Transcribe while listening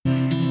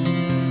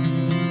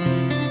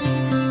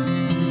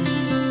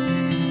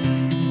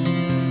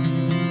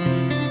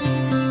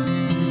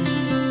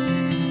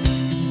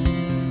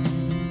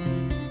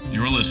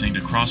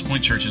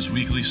Crosspoint Church's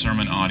weekly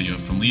sermon audio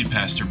from lead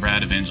pastor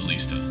Brad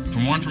Evangelista. For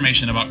more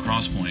information about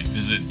Crosspoint,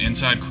 visit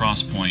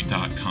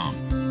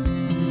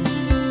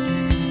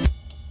insidecrosspoint.com.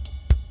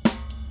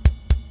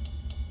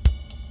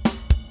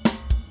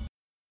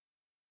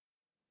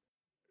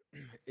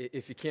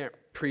 If you can't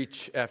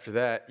preach after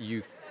that,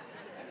 you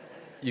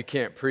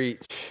can't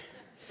preach.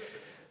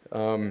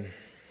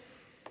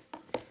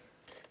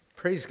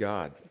 Praise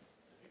God.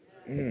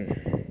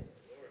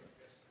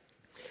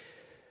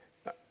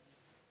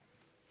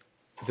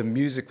 The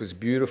music was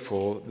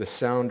beautiful. The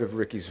sound of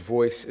Ricky's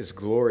voice is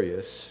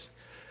glorious.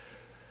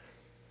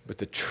 But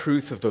the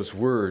truth of those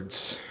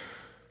words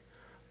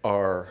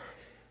are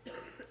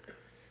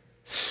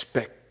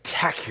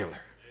spectacular.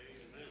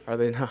 Are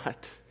they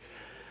not?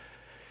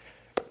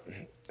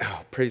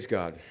 Oh, praise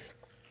God.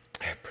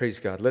 Praise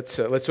God. Let's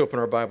open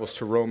our Bibles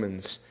to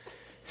Romans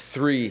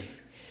 3.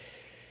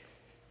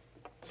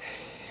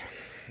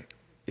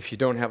 If you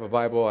don't have a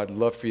Bible, I'd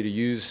love for you to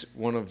use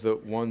one of the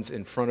ones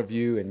in front of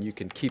you, and you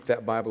can keep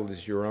that Bible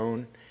as your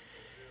own.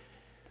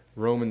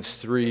 Romans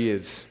 3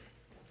 is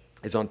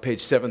on page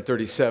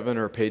 737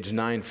 or page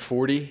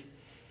 940.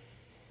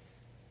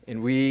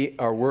 And we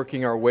are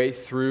working our way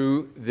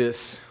through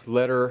this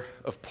letter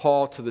of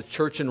Paul to the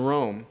church in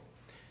Rome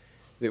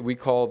that we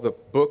call the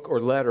book or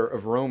letter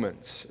of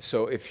Romans.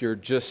 So if you're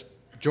just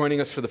joining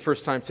us for the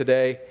first time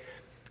today,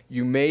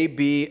 you may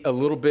be a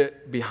little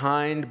bit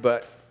behind,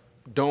 but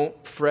don't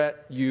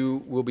fret,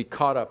 you will be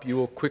caught up. You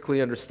will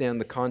quickly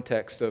understand the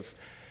context of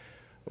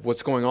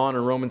what's going on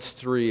in Romans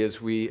 3 as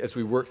we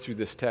work through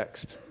this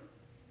text.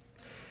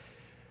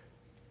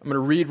 I'm going to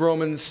read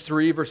Romans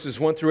 3, verses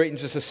 1 through 8 in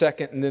just a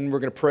second, and then we're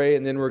going to pray,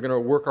 and then we're going to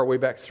work our way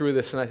back through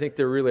this. And I think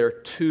there really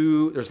are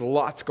there's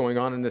lots going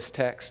on in this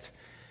text.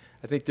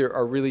 I think there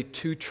are really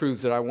two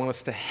truths that I want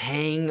us to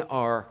hang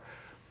our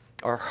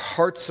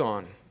hearts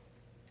on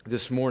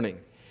this morning.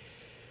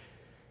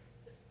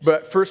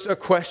 But first, a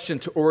question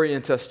to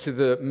orient us to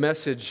the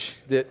message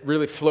that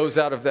really flows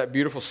out of that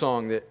beautiful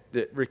song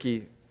that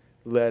Ricky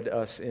led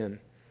us in.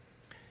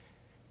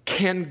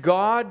 Can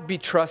God be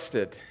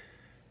trusted?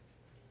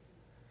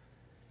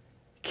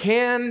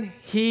 Can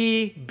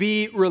He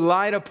be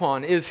relied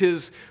upon? Is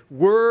His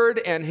word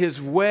and His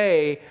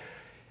way,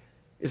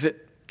 is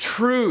it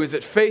true? Is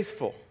it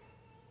faithful?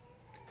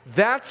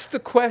 That's the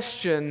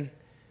question,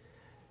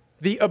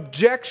 the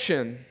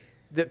objection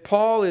that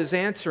Paul is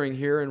answering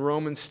here in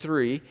Romans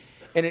 3,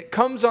 and it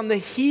comes on the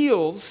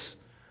heels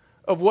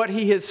of what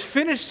he has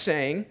finished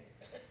saying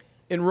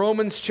in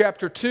Romans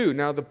chapter 2.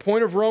 Now, the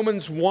point of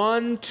Romans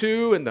 1,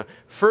 2, and the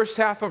first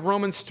half of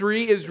Romans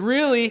 3 is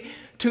really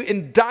to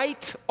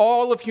indict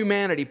all of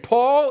humanity.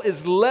 Paul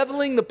is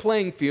leveling the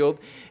playing field,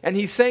 and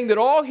he's saying that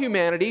all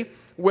humanity,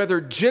 whether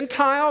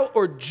Gentile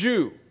or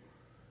Jew,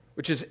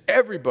 which is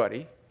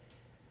everybody,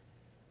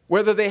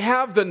 whether they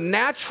have the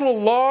natural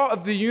law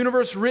of the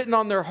universe written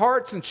on their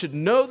hearts and should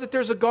know that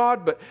there's a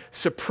God but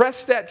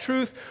suppress that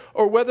truth,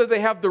 or whether they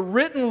have the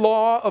written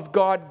law of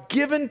God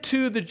given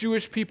to the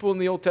Jewish people in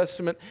the Old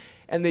Testament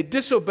and they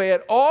disobey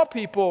it, all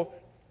people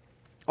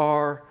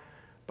are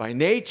by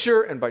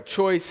nature and by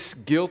choice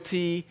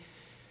guilty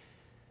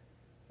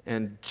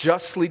and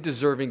justly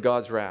deserving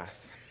God's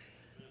wrath.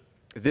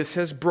 This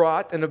has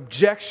brought an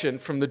objection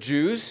from the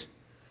Jews.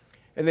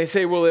 And they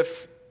say, well,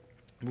 if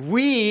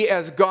we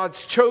as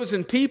God's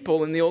chosen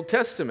people in the Old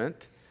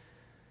Testament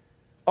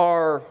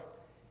are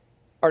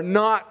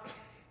not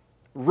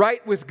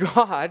right with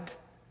God,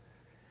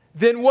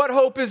 then what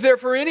hope is there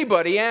for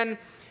anybody? And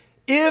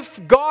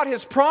if God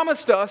has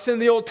promised us in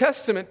the Old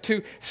Testament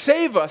to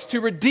save us,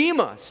 to redeem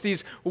us,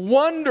 these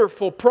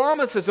wonderful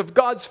promises of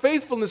God's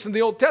faithfulness in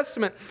the Old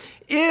Testament,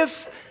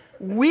 if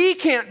we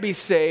can't be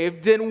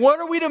saved, then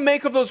what are we to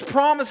make of those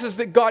promises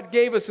that God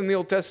gave us in the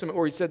Old Testament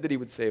where He said that He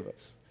would save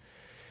us?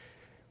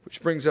 Which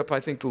brings up,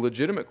 I think, the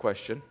legitimate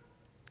question,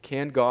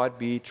 can God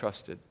be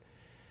trusted?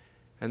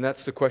 And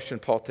that's the question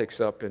Paul takes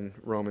up in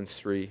Romans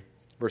 3,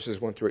 verses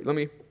 1 through 8. Let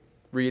me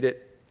read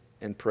it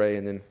and pray,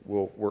 and then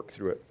we'll work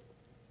through it.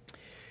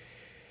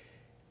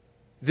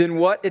 Then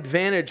what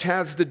advantage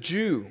has the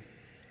Jew?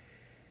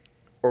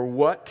 Or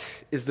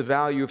what is the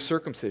value of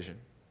circumcision?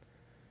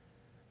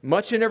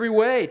 Much in every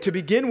way. To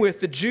begin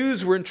with, the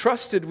Jews were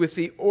entrusted with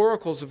the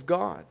oracles of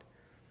God.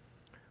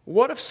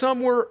 What if some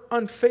were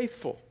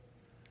unfaithful?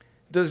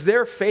 Does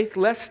their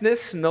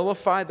faithlessness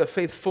nullify the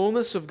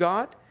faithfulness of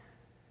God?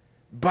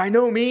 By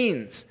no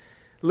means.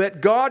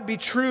 Let God be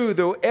true,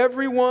 though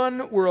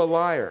everyone were a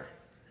liar.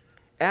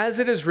 As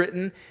it is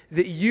written,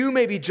 that you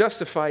may be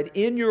justified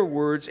in your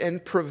words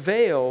and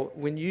prevail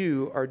when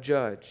you are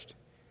judged.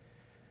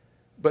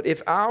 But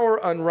if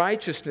our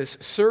unrighteousness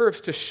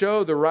serves to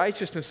show the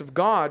righteousness of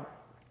God,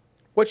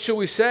 what shall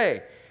we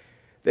say?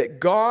 That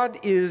God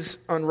is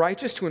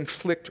unrighteous to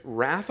inflict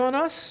wrath on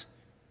us?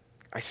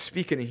 I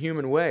speak in a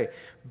human way.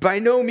 By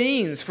no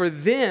means, for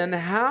then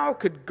how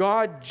could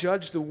God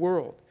judge the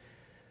world?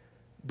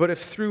 But if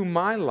through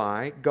my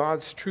lie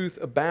God's truth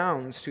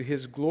abounds to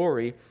His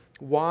glory,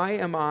 why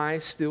am I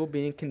still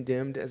being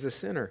condemned as a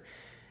sinner?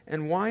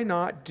 And why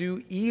not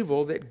do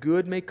evil that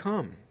good may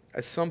come?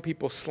 as some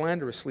people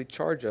slanderously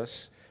charge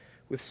us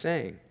with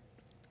saying.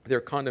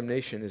 Their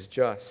condemnation is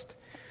just.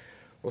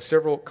 Well,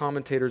 several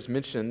commentators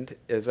mentioned,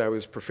 as I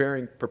was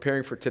preparing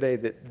for today,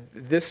 that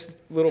this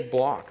little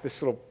block,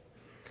 this little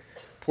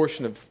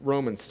portion of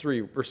Romans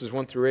 3, verses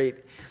 1 through 8,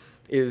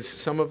 is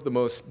some of the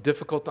most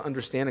difficult to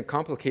understand and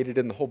complicated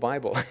in the whole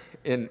Bible,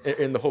 in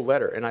the whole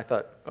letter. And I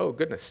thought, oh,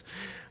 goodness,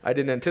 I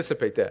didn't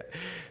anticipate that.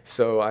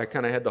 So I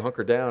kind of had to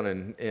hunker down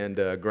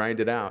and grind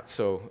it out.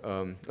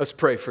 So let's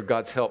pray for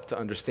God's help to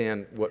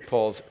understand what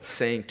Paul's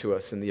saying to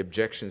us and the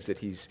objections that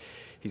he's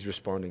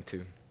responding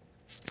to.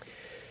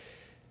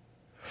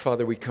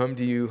 Father, we come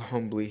to you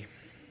humbly,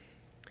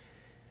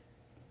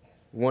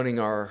 wanting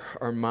our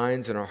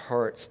minds and our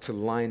hearts to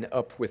line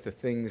up with the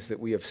things that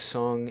we have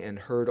sung and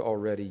heard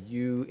already.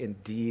 You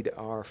indeed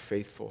are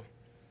faithful.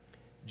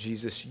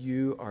 Jesus,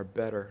 you are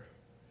better.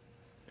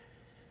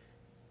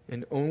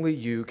 And only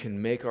you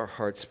can make our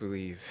hearts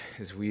believe,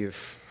 as we have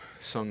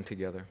sung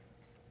together.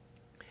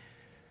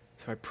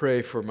 So I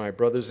pray for my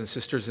brothers and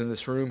sisters in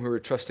this room who are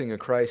trusting in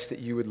Christ, that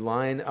you would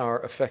line our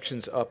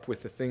affections up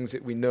with the things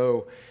that we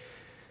know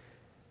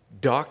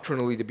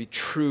doctrinally to be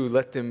true.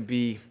 Let them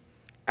be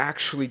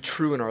actually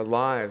true in our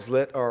lives.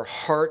 Let our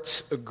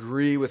hearts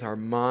agree with our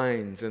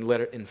minds, and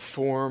let it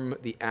inform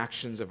the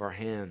actions of our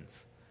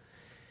hands.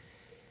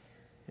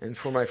 And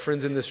for my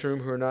friends in this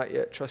room who are not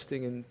yet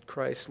trusting in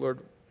Christ, Lord,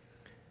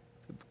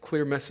 the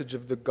clear message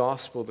of the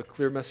gospel, the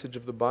clear message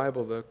of the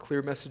Bible, the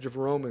clear message of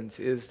Romans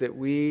is that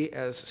we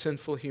as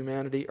sinful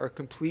humanity are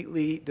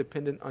completely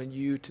dependent on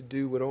you to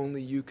do what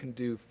only you can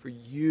do, for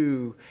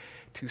you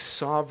to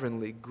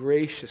sovereignly,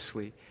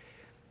 graciously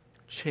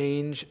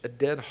change a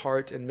dead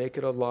heart and make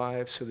it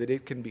alive so that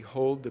it can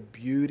behold the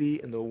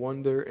beauty and the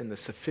wonder and the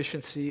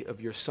sufficiency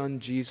of your Son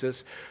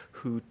Jesus,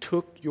 who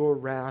took your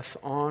wrath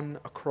on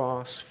a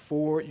cross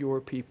for your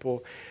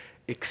people,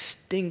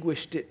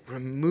 extinguished it,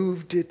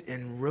 removed it,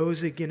 and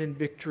rose again in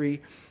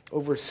victory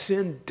over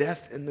sin,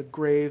 death, and the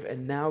grave,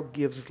 and now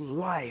gives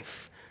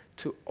life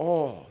to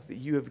all that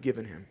you have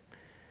given him.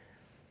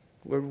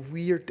 Lord,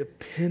 we are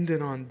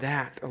dependent on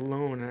that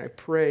alone, and I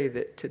pray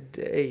that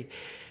today,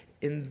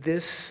 in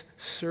this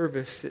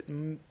service, that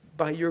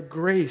by your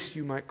grace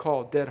you might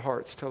call dead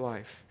hearts to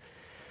life.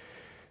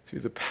 Through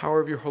the power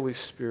of your Holy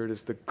Spirit,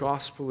 as the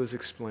gospel is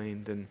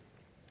explained and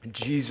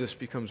Jesus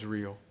becomes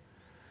real.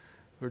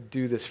 Lord,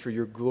 do this for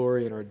your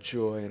glory and our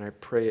joy, and I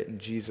pray it in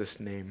Jesus'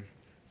 name.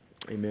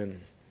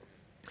 Amen.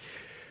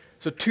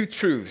 So 2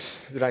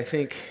 truths that I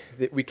think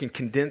that we can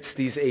condense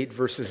these 8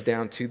 verses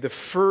down to. The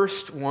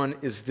first one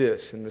is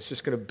this, and it's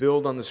just going to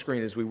build on the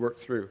screen as we work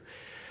through.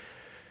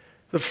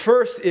 The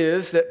first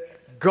is that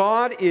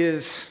God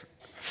is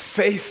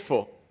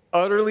faithful,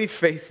 utterly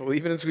faithful,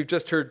 even as we've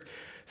just heard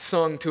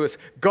sung to us.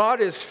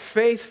 God is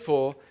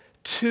faithful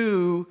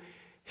to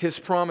his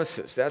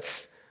promises.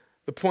 That's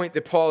the point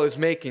that Paul is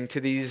making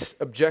to these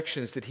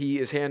objections that he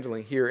is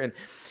handling here.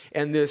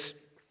 And this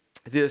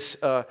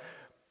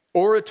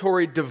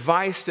oratory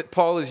device that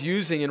Paul is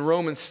using in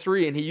Romans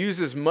 3, and he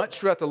uses much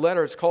throughout the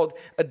letter, it's called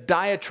a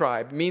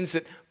diatribe. It means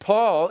that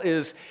Paul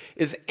is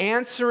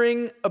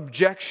answering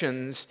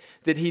objections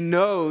that he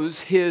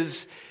knows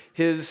his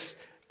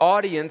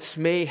audience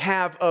may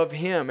have of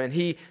him. And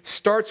he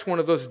starts one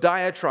of those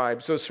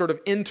diatribes, those sort of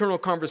internal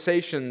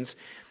conversations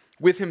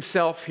with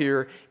himself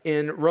here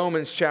in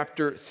Romans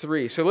chapter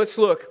 3. So let's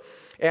look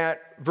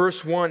at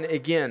verse 1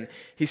 again.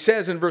 He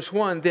says in verse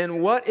 1,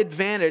 "Then what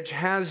advantage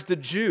has the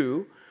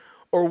Jew,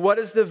 or what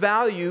is the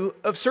value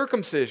of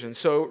circumcision?"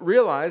 So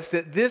realize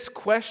that this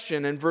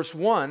question in verse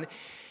 1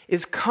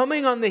 is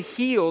coming on the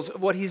heels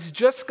of what he's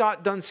just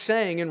got done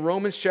saying in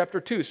Romans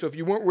chapter 2. So if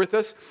you weren't with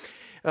us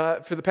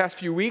for the past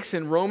few weeks,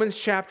 in Romans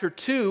chapter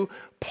 2,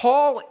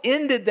 Paul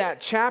ended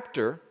that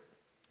chapter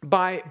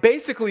by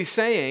basically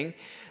saying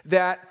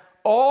that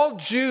all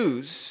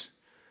Jews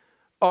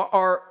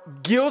are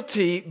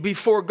guilty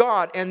before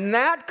God. And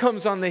that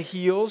comes on the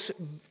heels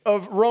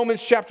of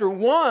Romans chapter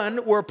 1,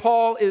 where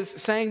Paul is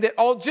saying that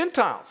all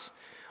Gentiles,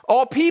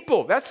 all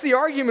people, that's the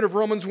argument of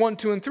Romans 1,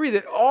 2, and 3,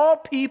 that all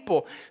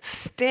people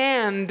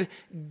stand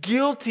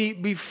guilty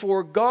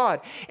before God.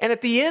 And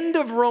at the end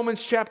of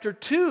Romans chapter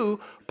 2,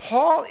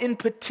 Paul in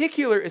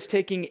particular is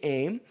taking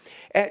aim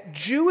at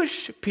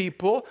Jewish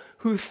people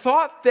who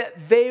thought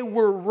that they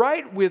were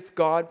right with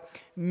God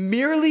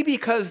merely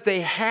because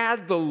they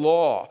had the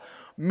law,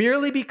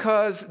 merely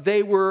because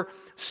they were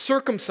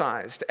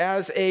circumcised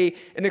as an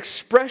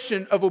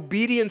expression of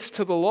obedience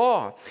to the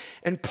law.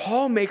 And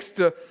Paul makes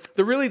the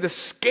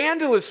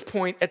scandalous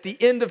point at the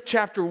end of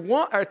chapter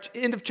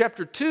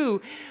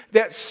 2,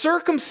 that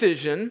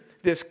circumcision,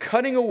 this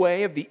cutting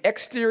away of the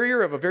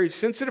exterior of a very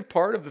sensitive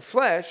part of the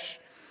flesh,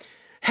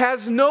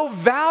 has no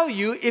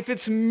value if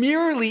it's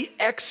merely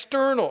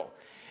external.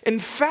 In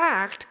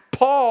fact,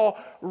 Paul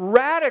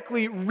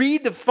radically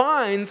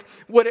redefines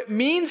what it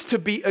means to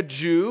be a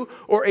Jew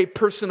or a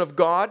person of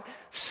God,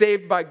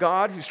 saved by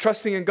God, who's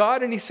trusting in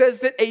God. And he says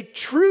that a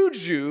true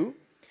Jew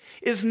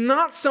is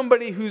not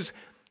somebody whose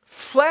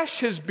flesh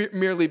has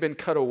merely been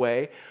cut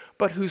away,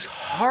 but whose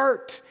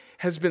heart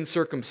has been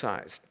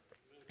circumcised.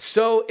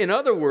 So, in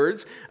other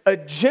words, a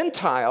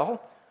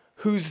Gentile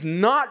who's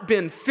not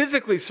been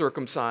physically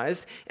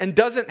circumcised and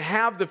doesn't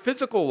have the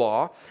physical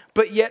law,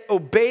 but yet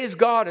obeys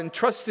God and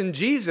trusts in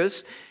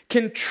Jesus,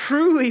 can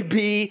truly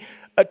be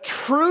a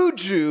true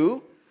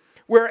Jew,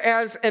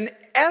 whereas an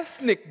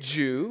ethnic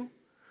Jew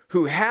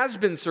who has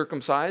been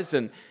circumcised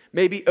and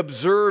maybe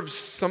observes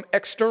some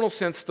external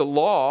sense the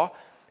law,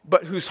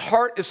 but whose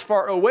heart is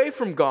far away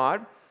from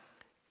God,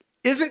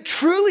 isn't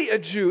truly a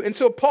Jew. And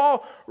so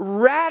Paul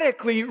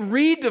radically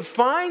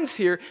redefines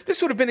here. This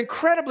would have been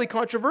incredibly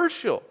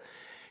controversial.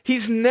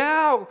 He's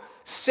now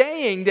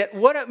saying that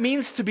what it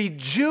means to be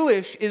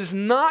Jewish is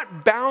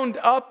not bound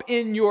up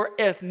in your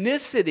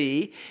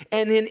ethnicity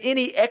and in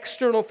any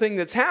external thing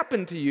that's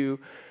happened to you,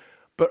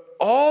 but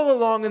all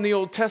along in the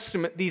Old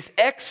Testament, these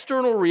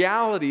external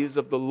realities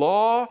of the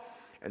law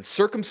and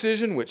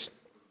circumcision, which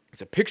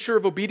is a picture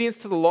of obedience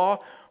to the law,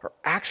 are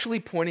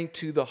actually pointing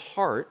to the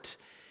heart.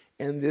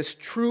 And this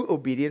true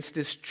obedience,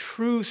 this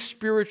true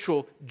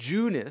spiritual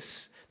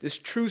Jewness, this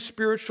true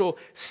spiritual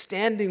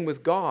standing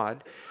with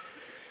God,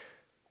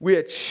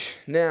 which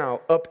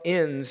now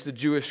upends the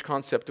Jewish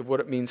concept of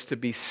what it means to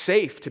be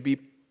safe, to be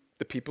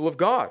the people of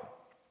God.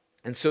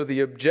 And so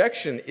the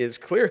objection is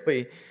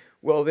clearly,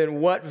 well, then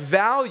what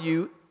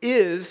value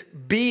is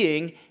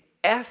being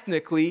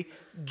ethnically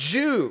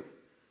Jew?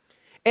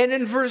 And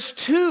in verse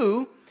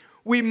 2,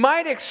 we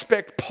might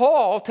expect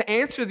Paul to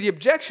answer the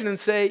objection and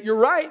say, you're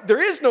right,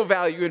 there is no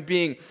value in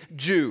being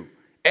Jew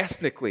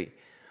ethnically.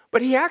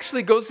 But he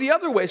actually goes the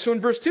other way. So in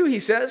verse 2,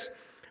 he says,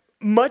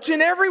 much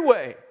in every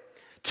way.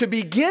 To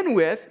begin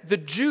with, the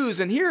Jews,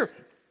 and here,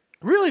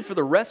 really for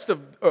the rest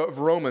of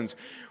Romans,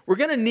 we're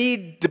going to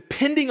need,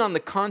 depending on the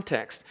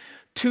context,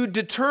 to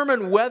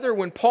determine whether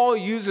when Paul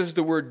uses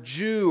the word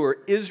Jew or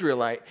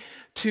Israelite,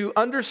 to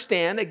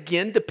understand,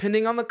 again,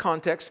 depending on the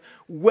context,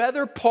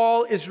 whether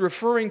Paul is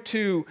referring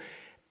to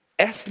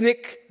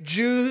ethnic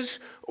Jews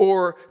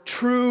or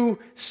true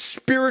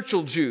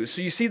spiritual Jews.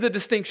 So you see the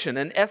distinction.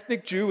 An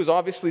ethnic Jew is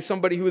obviously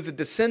somebody who is a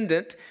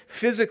descendant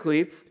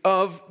physically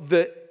of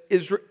the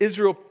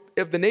Israel,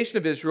 of the nation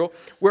of Israel,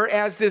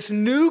 whereas this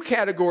new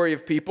category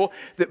of people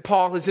that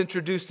Paul has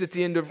introduced at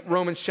the end of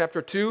Romans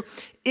chapter 2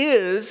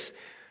 is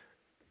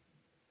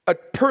a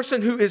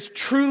person who is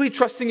truly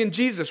trusting in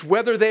Jesus,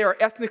 whether they are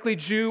ethnically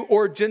Jew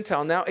or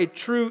Gentile, now a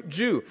true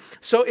Jew.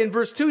 So in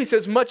verse 2 he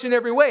says, much in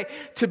every way.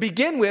 To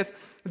begin with,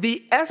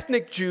 the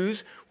ethnic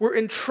Jews were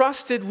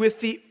entrusted with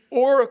the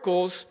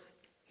oracles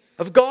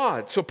of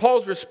God. So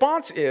Paul's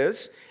response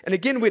is, and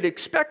again we'd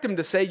expect him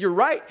to say, you're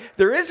right,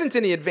 there isn't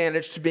any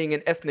advantage to being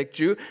an ethnic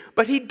Jew,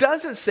 but he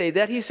doesn't say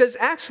that. He says,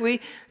 actually,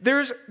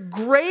 there's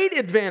great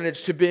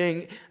advantage to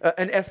being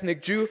an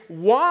ethnic Jew.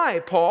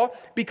 Why, Paul?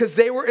 Because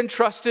they were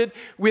entrusted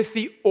with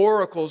the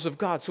oracles of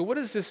God. So what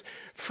is this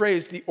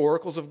phrase, the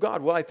oracles of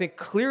God? Well, I think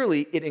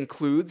clearly it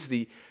includes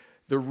the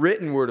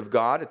written word of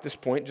God at this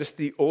point, just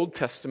the Old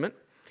Testament,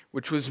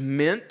 which was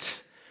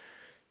meant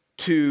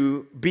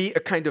to be a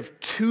kind of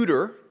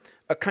tutor,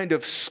 a kind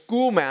of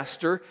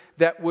schoolmaster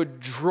that would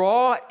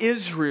draw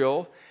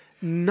Israel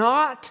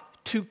not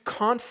to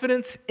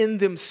confidence in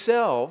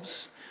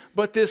themselves,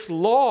 but this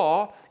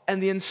law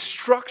and the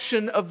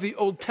instruction of the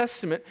Old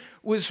Testament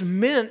was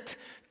meant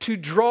to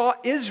draw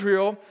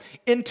Israel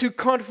into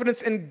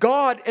confidence in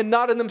God and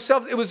not in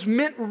themselves. It was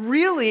meant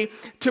really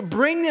to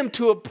bring them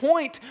to a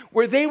point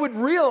where they would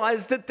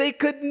realize that they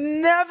could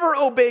never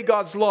obey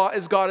God's law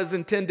as God has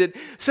intended.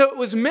 So it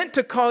was meant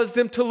to cause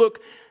them to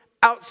look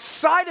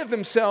outside of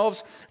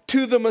themselves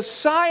to the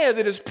Messiah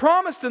that is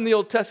promised in the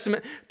Old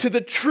Testament, to the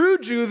true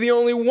Jew, the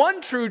only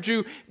one true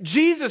Jew,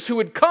 Jesus, who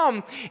would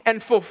come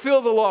and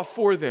fulfill the law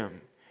for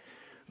them.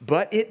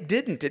 But it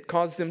didn't. It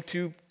caused them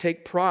to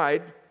take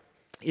pride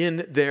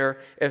in their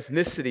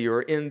ethnicity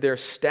or in their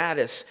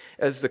status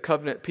as the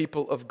covenant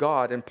people of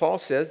God. And Paul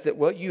says that,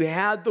 well, you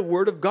had the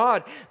word of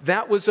God.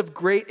 That was of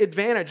great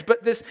advantage.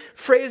 But this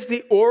phrase,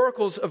 the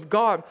oracles of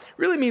God,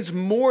 really means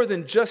more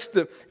than just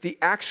the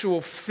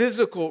actual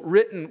physical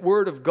written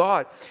word of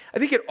God. I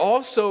think it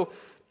also,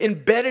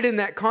 embedded in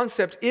that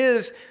concept,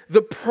 is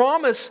the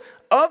promise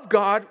of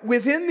God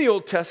within the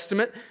Old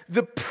Testament,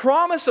 the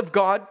promise of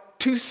God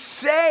to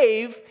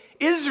save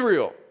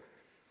Israel.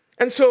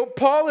 And so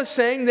Paul is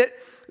saying that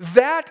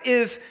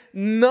has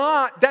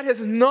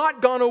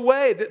not gone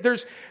away. That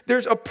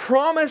there's a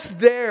promise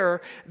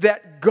there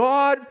that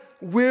God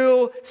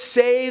will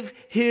save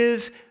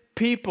his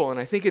people. And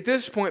I think at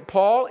this point,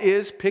 Paul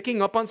is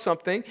picking up on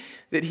something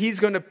that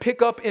he's going to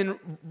pick up in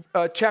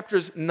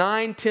chapters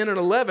 9, 10, and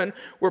 11,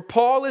 where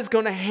Paul is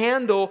going to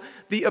handle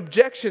the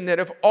objection that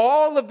if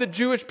all of the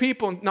Jewish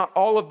people, not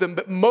all of them,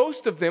 but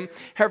most of them,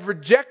 have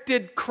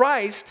rejected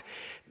Christ,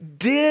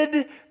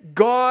 did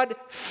God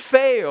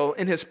fail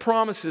in his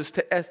promises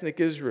to ethnic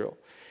Israel?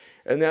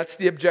 And that's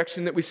the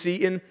objection that we see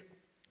in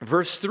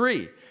verse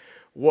 3.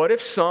 What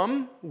if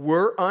some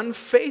were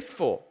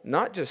unfaithful?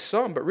 Not just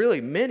some, but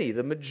really many.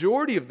 The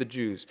majority of the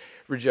Jews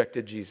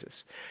rejected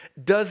Jesus.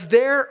 Does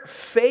their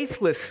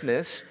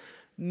faithlessness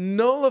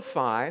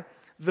nullify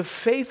the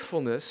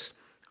faithfulness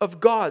of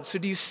God. So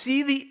do you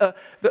see the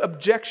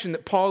objection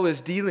that Paul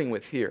is dealing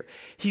with here?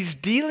 He's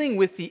dealing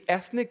with the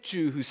ethnic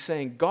Jew who's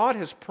saying, God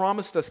has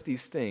promised us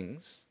these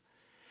things.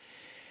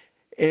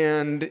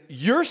 And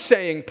you're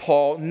saying,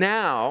 Paul,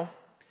 now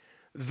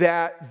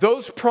that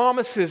those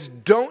promises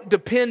don't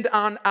depend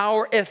on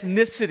our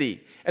ethnicity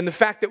and the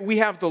fact that we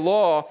have the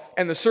law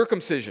and the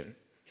circumcision.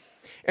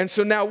 And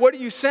so now what are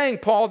you saying,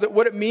 Paul, that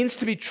what it means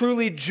to be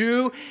truly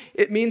Jew,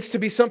 it means to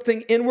be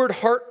something inward,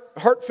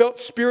 heartfelt,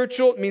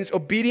 spiritual, it means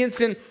obedience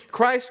in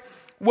Christ?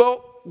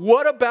 Well,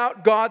 what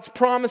about God's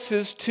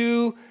promises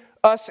to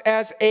us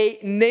as a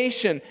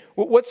nation?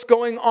 What's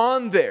going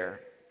on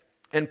there?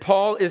 And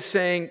Paul is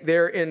saying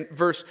there in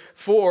verse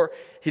 4,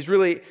 he's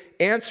really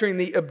answering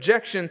the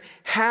objection,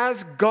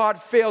 has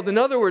God failed? In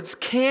other words,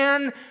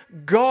 can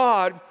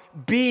God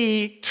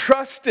be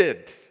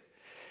trusted?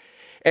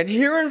 And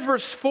here in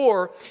verse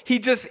 4, he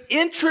just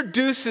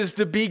introduces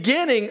the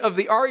beginning of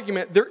the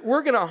argument that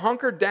we're going to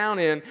hunker down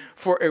in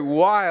for a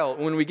while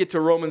when we get to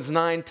Romans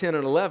 9, 10,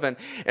 and 11.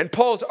 And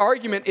Paul's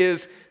argument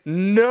is,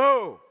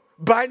 no,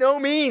 by no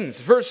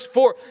means. Verse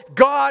 4,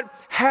 God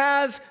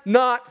has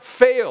not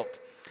failed.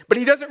 But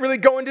he doesn't really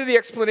go into the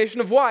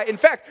explanation of why. In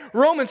fact,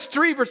 Romans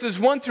 3, verses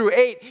 1 through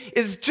 8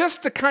 is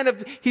just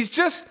he's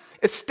just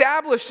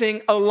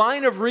establishing a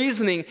line of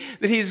reasoning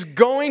that he's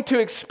going to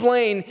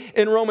explain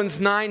in Romans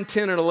 9,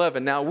 10, and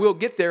 11. Now, we'll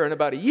get there in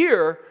about a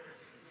year,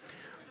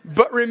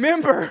 but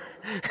remember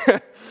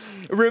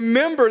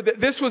that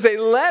this was a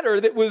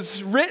letter that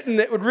was written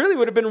that would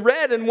have been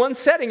read in one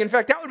setting. In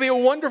fact, that would be a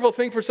wonderful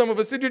thing for some of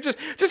us to do, just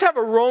have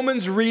a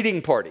Romans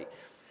reading party.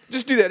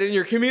 Just do that in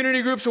your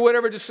community groups or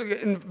whatever,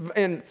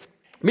 and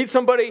meet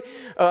somebody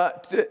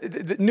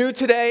new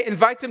today,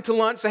 invite them to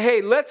lunch, say,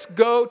 hey, let's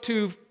go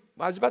to,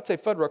 I was about to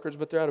say Fuddruckers,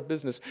 but they're out of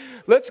business.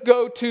 Let's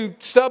go to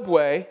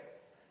Subway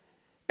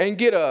and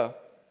get a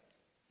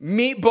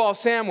meatball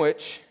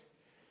sandwich,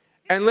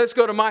 and let's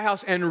go to my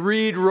house and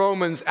read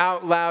Romans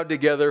out loud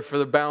together for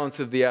the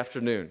balance of the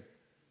afternoon.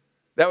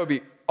 That would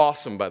be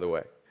awesome, by the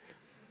way.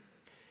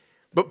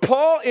 But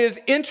Paul is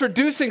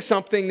introducing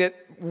something that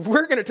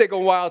we're going to take a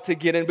while to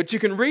get in, but you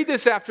can read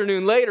this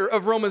afternoon later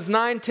of Romans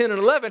 9, 10, and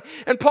 11.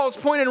 And Paul's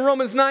point in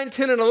Romans 9,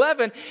 10, and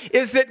 11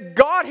 is that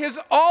God has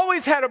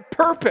always had a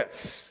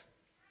purpose.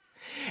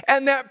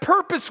 And that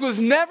purpose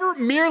was never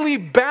merely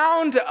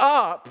bound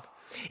up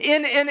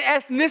in an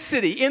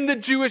ethnicity, in the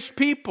Jewish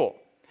people.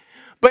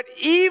 But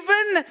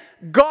even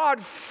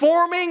God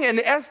forming an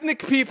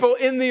ethnic people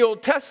in the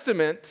Old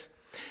Testament,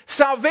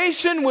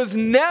 salvation was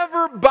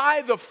never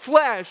by the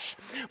flesh,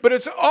 but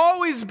it's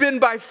always been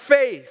by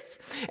faith.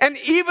 And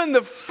even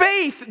the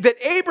faith that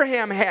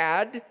Abraham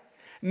had,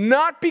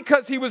 not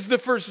because he was the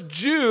first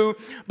Jew,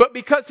 but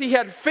because he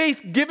had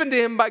faith given to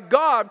him by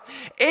God,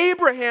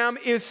 Abraham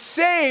is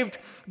saved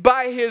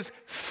by his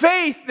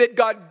faith that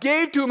God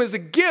gave to him as a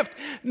gift,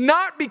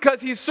 not because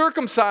he's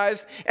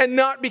circumcised and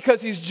not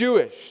because he's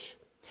Jewish.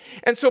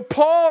 And so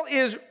Paul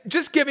is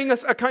just giving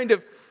us a kind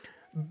of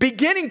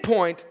beginning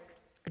point,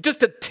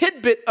 just a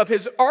tidbit of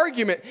his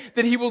argument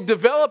that he will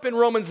develop in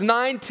Romans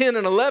 9, 10,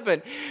 and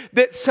 11,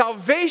 that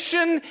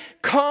salvation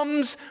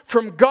comes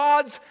from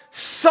God's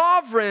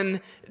sovereign,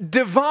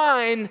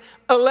 divine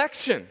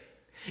election.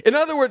 In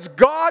other words,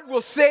 God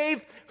will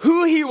save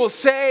who he will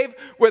save,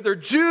 whether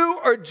Jew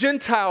or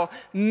Gentile,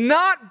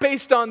 not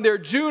based on their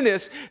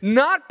Jewness,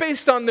 not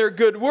based on their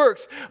good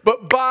works,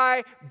 but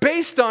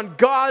based on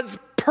God's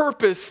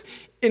purpose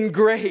in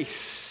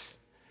grace.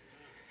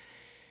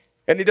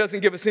 And he doesn't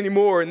give us any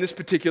more in this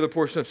particular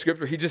portion of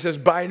Scripture. He just says,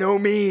 by no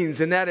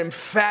means. And that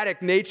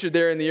emphatic nature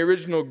there in the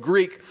original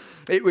Greek,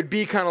 it would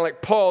be kind of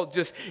like Paul,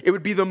 it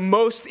would be the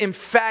most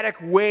emphatic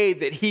way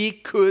that he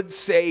could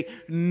say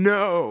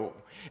no.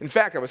 In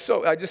fact, I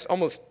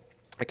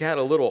had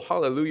a little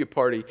hallelujah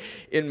party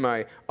in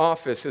my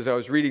office as I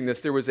was reading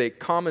this. There was a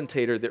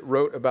commentator that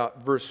wrote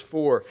about verse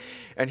 4,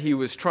 and he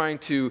was trying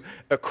to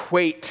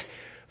equate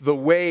the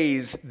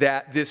ways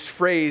that this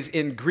phrase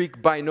in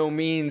Greek by no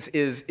means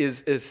is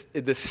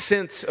the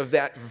sense of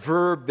that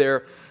verb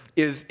there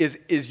is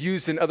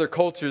used in other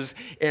cultures.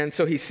 And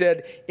so he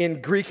said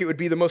in Greek it would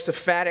be the most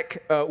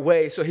emphatic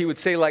way. So he would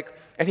say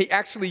and he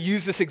actually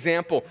used this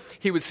example.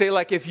 He would say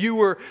if you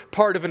were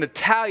part of an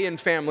Italian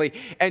family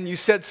and you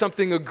said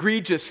something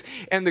egregious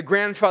and the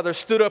grandfather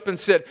stood up and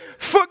said,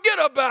 forget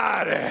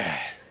about it.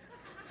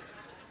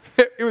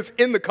 It was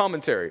in the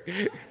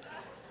commentary.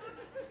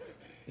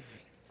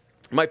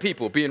 My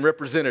people being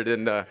represented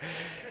in...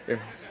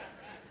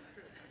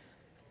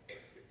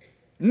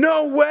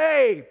 No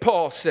way,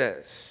 Paul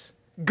says.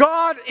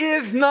 God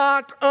is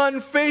not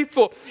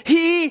unfaithful.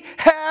 He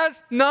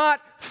has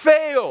not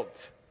failed.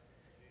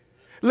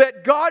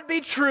 Let God be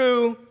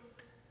true,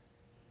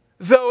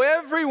 though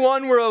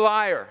everyone were a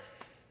liar.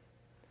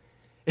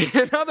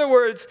 In other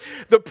words,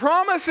 the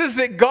promises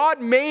that God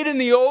made in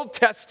the Old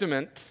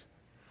Testament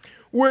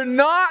were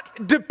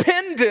not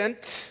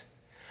dependent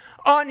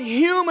on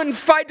human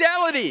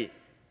fidelity.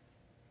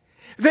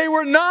 They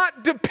were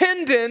not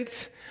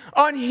dependent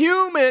on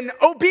human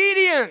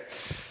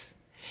obedience.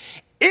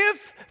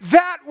 If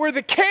that were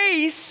the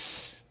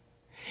case,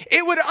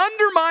 It would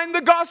undermine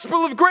the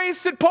gospel of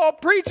grace that Paul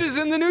preaches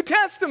in the New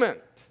Testament.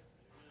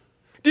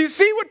 Do you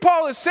see what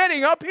Paul is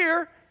setting up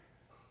here?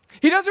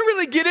 He doesn't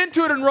really get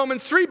into it in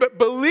Romans 3, but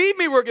believe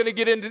me, we're going to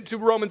get into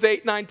Romans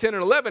 8, 9, 10,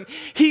 and 11.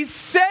 He's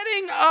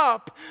setting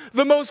up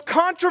the most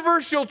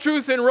controversial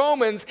truth in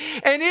Romans,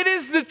 and it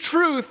is the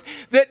truth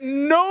that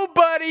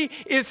nobody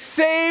is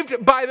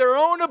saved by their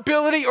own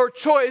ability or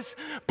choice,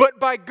 but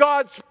by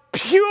God's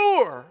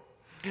pure,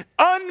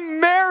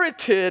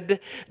 unmerited,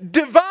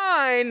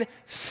 divine,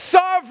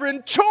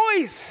 sovereign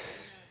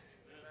choice.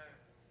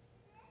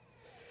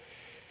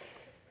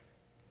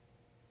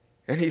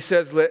 And he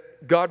says,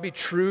 let God be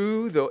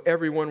true, though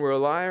everyone were a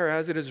liar,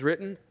 as it is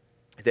written,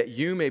 that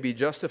you may be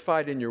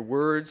justified in your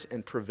words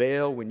and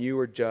prevail when you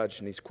are judged.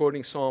 And he's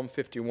quoting Psalm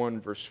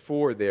 51, verse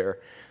 4 there.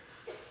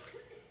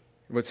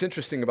 And what's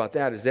interesting about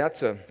that is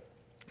that's a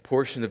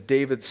portion of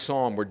David's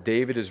psalm where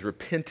David is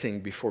repenting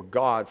before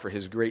God for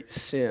his great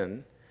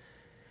sin.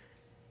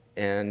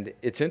 And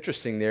it's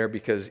interesting there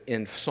because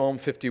in Psalm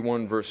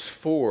 51, verse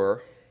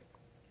 4,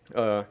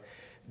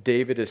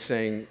 David is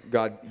saying,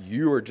 God,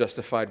 you are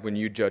justified when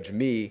you judge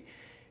me,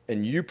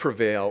 and you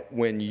prevail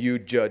when you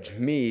judge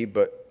me.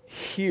 But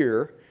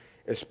here,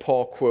 as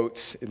Paul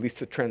quotes, at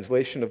least a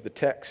translation of the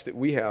text that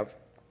we have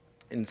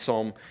in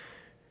Psalm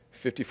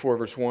 54,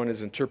 verse 1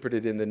 is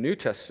interpreted in the New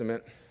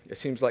Testament, it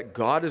seems like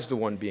God is the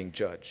one being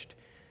judged,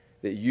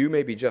 that you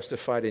may be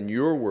justified in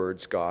your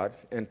words, God,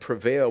 and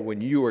prevail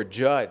when you are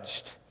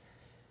judged.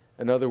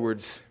 In other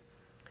words,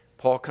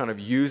 Paul kind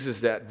of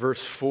uses that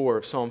verse 4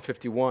 of Psalm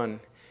 51,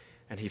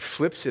 and he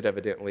flips it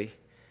evidently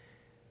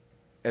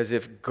as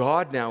if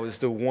God now is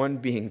the one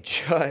being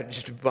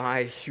judged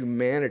by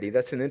humanity.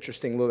 That's an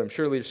interesting little, I'm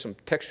sure there's some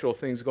textual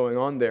things going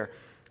on there.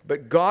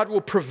 But God will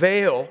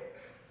prevail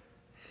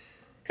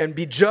and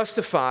be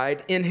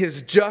justified in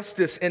his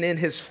justice and in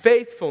his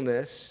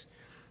faithfulness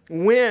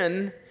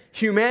when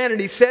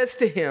humanity says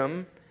to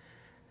him,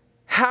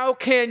 how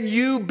can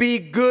you be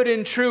good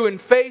and true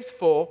and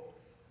faithful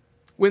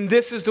when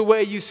this is the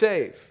way you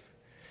save?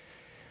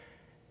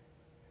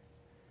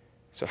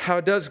 So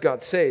how does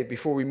God save?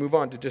 Before we move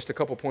on to just a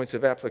couple points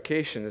of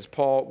application, as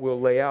Paul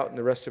will lay out in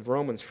the rest of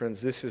Romans, friends,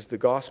 this is the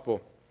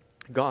gospel.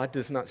 God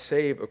does not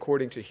save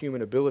according to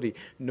human ability.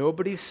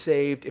 Nobody's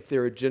saved if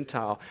they're a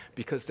Gentile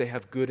because they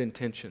have good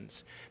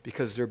intentions,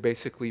 because they're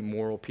basically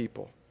moral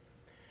people.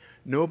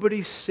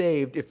 Nobody's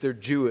saved if they're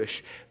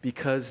Jewish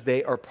because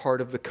they are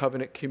part of the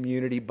covenant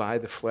community by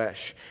the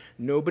flesh.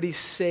 Nobody's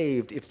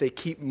saved if they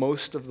keep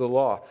most of the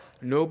law.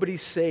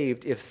 Nobody's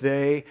saved if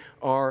they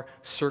are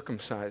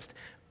circumcised.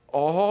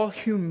 All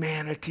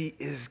humanity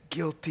is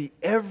guilty.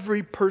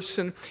 Every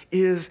person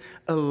is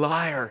a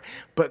liar.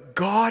 But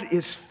God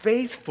is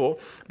faithful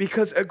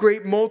because a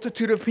great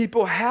multitude of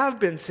people have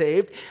been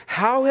saved.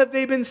 How have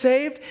they been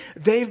saved?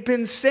 They've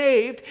been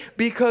saved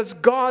because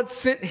God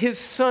sent his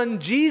son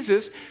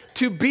Jesus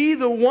to be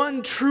the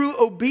one true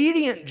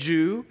obedient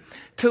Jew,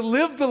 to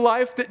live the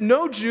life that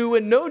no Jew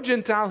and no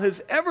Gentile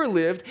has ever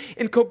lived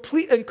in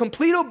complete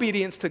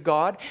obedience to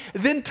God,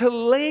 then to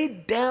lay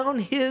down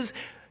his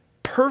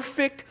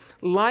perfect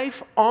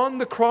life on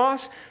the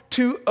cross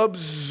to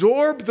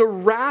absorb the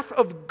wrath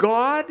of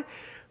God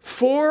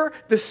for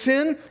the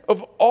sin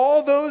of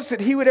all those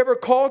that he would ever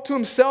call to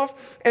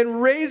himself,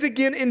 and raise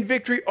again in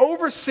victory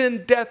over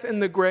sin, death,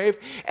 and the grave.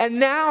 And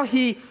now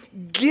he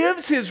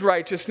gives his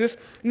righteousness.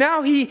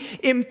 Now he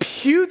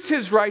imputes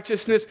his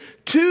righteousness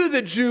to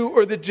the Jew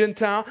or the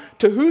Gentile,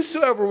 to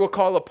whosoever will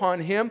call upon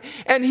him,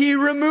 and he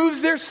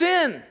removes their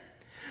sin.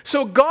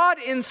 So God,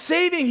 in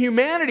saving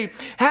humanity,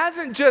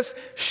 hasn't just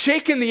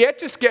shaken the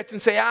Etch-a-Sketch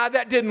and say,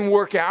 that didn't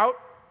work out.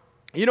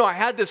 You know, I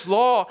had this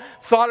law,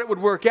 thought it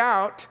would work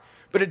out,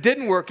 but it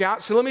didn't work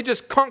out. So let me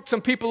just conk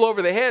some people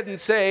over the head and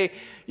say,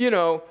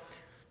 you're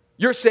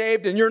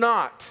saved and you're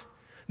not.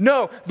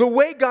 No, the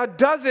way God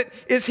does it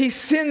is he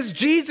sends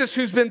Jesus,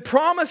 who's been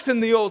promised in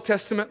the Old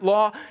Testament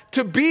law,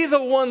 to be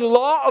the one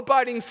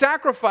law-abiding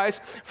sacrifice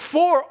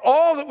for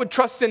all that would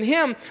trust in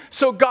him.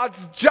 So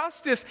God's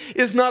justice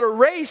is not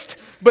erased,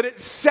 but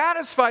it's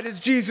satisfied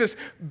as Jesus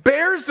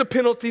bears the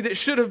penalty that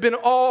should have been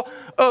all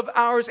of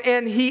ours,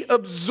 and he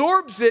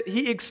absorbs it,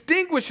 he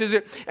extinguishes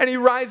it, and he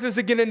rises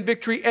again in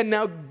victory and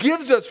now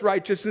gives us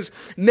righteousness.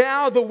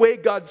 Now the way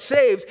God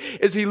saves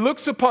is he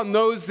looks upon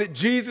those that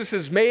Jesus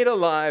has made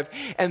alive,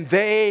 and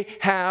they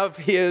have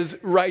his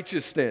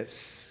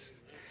righteousness.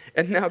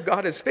 And now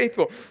God is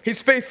faithful.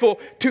 He's faithful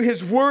to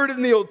his word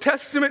in the Old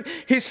Testament.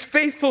 He's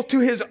faithful to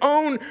his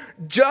own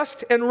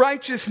just and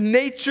righteous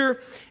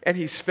nature. And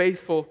he's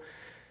faithful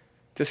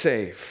to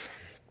save.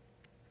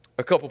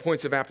 A couple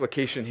points of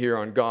application here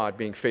on God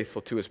being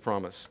faithful to his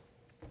promise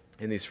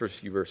in these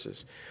first few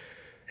verses.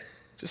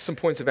 Just some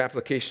points of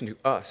application to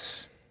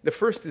us. The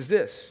first is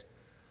this: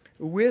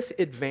 with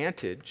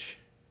advantage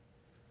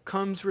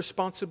comes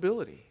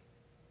responsibility.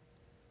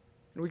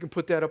 And we can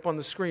put that up on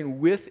the screen.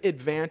 With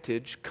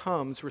advantage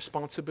comes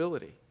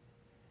responsibility.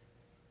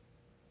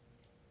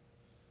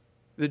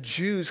 The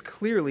Jews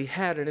clearly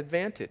had an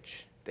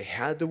advantage. They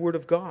had the Word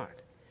of God.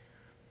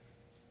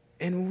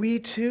 And we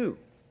too,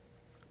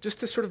 just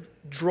to sort of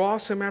draw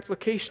some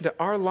application to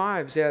our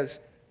lives as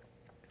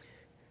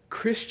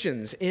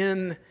Christians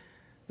in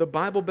the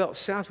Bible Belt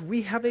South,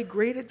 we have a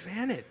great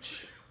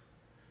advantage.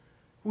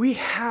 We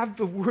have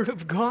the Word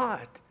of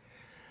God.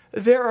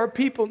 There are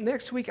people,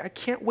 next week, I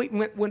can't wait.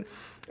 When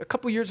a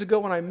couple years ago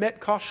when I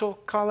met Kaushal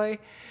Kale,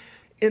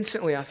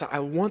 instantly I thought, I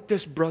want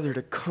this brother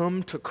to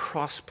come to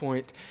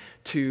Crosspoint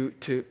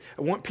I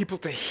want people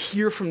to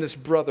hear from this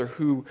brother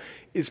who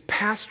is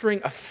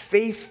pastoring a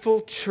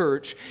faithful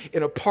church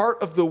in a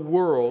part of the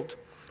world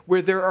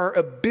where there are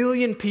 1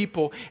 billion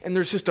people and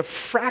there's just a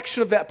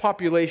fraction of that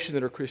population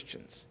that are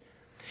Christians.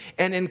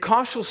 And in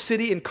Kaushal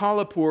City in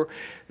Kolhapur,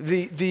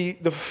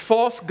 the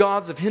false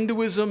gods of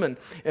Hinduism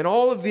and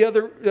all of the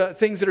other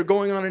things that are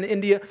going on in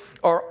India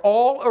are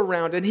all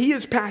around. And he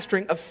is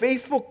pastoring a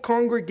faithful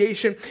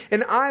congregation.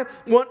 And I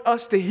want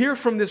us to hear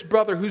from this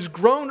brother who's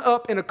grown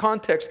up in a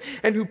context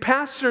and who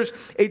pastors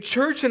a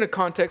church in a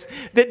context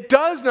that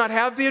does not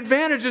have the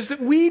advantages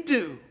that we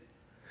do,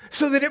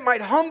 so that it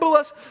might humble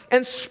us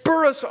and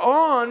spur us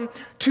on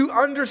to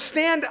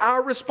understand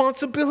our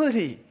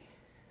responsibility.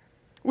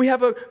 We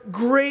have a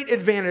great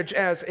advantage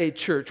as a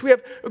church. We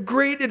have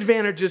great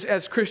advantages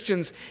as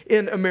Christians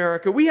in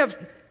America.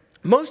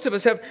 Most of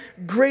us have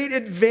great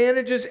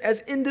advantages as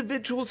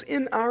individuals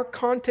in our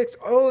context.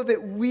 Oh,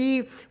 that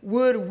we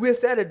would, with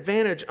that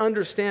advantage,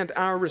 understand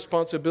our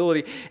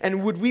responsibility.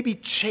 And would we be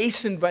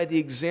chastened by the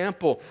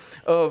example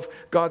of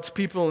God's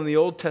people in the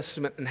Old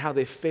Testament and how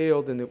they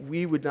failed, and that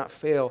we would not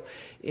fail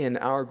in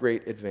our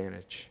great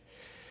advantage.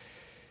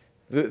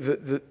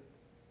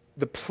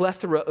 The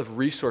plethora of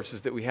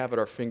resources that we have at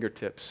our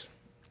fingertips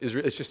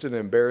it's just an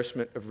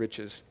embarrassment of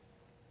riches.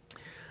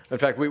 In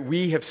fact,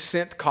 we have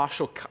sent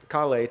Kaushal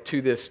Kale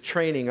to this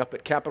training up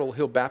at Capitol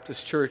Hill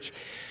Baptist Church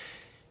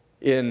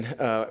in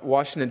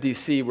Washington,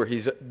 D.C., where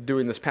he's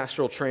doing this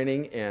pastoral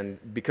training. And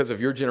because of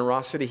your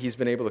generosity, he's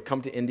been able to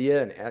come to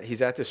India. And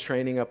he's at this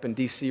training up in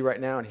D.C. right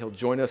now, and he'll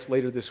join us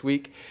later this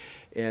week.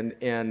 And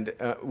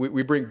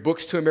we bring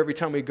books to him every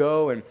time we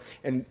go.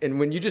 And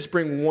when you just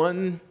bring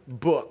one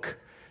book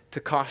to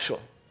Kaushal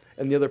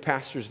and the other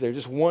pastors there,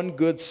 just one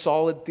good,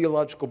 solid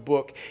theological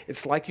book,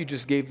 it's like you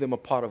just gave them a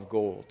pot of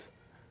gold.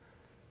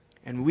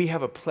 And we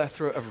have a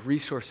plethora of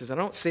resources. I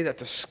don't say that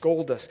to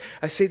scold us.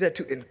 I say that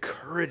to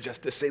encourage us,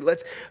 to say,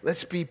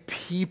 let's be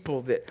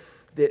people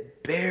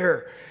that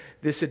bear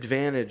this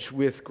advantage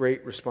with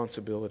great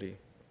responsibility.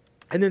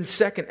 And then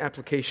second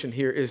application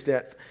here is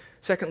that,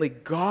 secondly,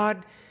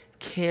 God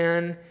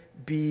can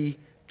be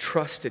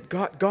trusted.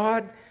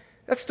 God,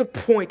 that's the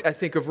point, I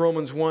think, of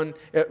Romans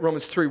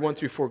 3, 1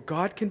 through 4.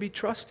 God can be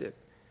trusted.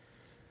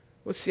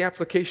 What's the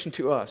application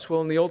to us? Well,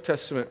 in the Old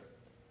Testament,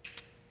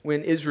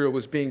 when Israel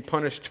was being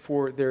punished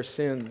for their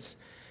sins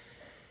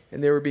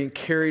and they were being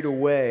carried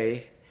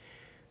away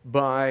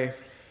by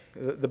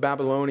the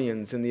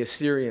Babylonians and the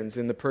Assyrians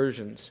and the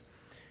Persians,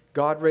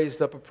 God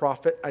raised up a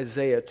prophet,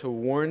 Isaiah, to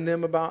warn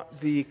them about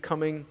the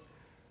coming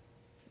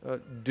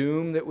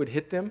doom that would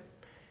hit them,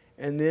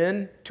 and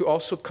then to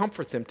also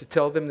comfort them, to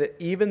tell them that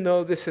even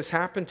though this has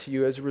happened to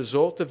you as a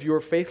result of your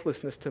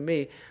faithlessness to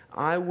me,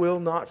 I will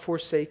not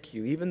forsake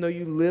you. Even though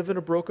you live in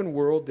a broken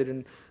world that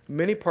in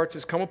many parts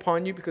has come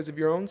upon you because of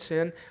your own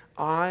sin,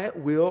 I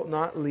will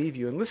not leave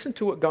you. And listen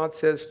to what God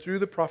says through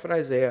the prophet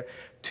Isaiah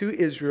to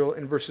Israel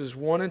in verses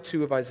 1 and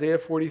 2 of Isaiah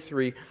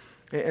 43.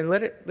 And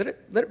let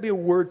it be a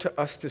word to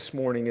us this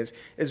morning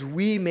as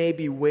we may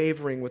be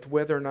wavering with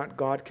whether or not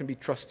God can be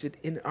trusted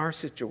in our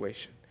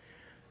situation.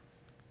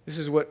 This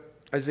is what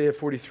Isaiah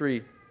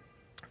 43,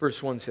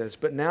 verse 1 says,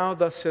 "But now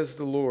thus says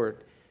the Lord,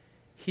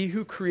 He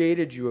who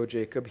created you, O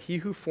Jacob, He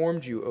who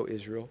formed you, O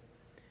Israel,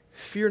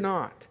 fear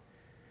not,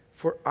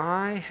 for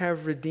I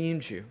have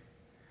redeemed you.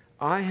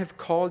 I have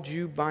called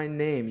you by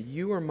name.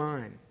 You are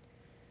mine.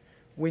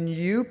 When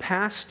you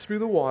pass through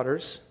the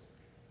waters,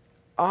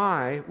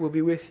 I will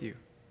be with you.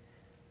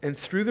 And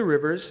through the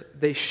rivers,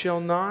 they shall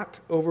not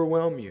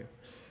overwhelm you.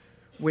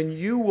 When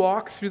you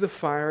walk through the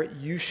fire,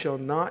 you shall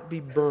not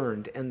be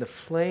burned, and the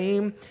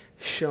flame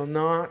shall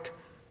not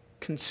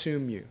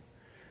consume you."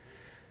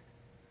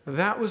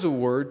 That was a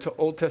word to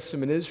Old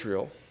Testament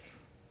Israel,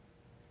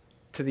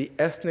 to the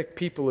ethnic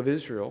people of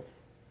Israel,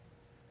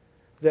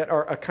 that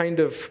are a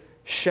kind of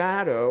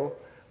shadow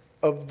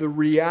of the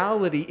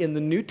reality in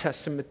the New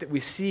Testament that we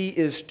see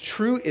is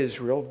true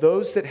Israel,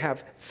 those that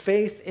have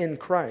faith in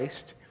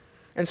Christ.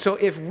 And so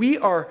if we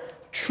are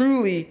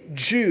truly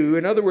Jew,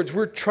 in other words,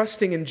 we're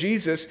trusting in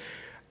Jesus,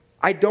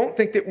 I don't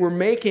think that we're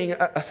making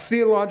a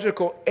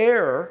theological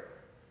error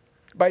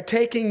by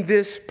taking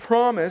this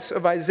promise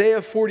of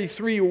Isaiah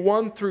 43,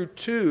 1 through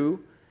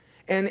 2,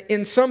 and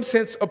in some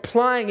sense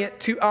applying it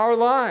to our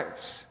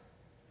lives.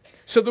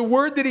 So the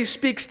word that he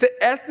speaks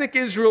to ethnic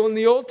Israel in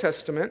the Old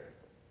Testament,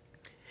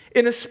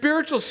 in a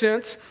spiritual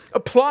sense,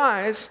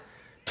 applies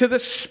to the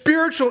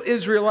spiritual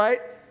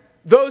Israelite,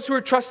 those who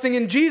are trusting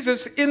in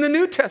Jesus in the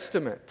New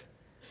Testament.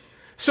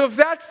 So if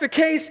that's the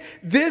case,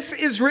 this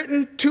is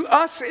written to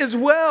us as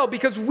well,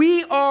 because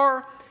we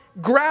are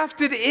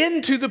grafted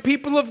into the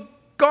people of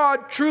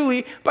God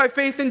truly by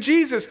faith in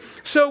Jesus.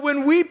 So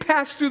when we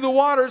pass through the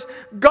waters,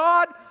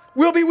 God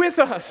will be with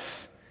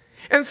us.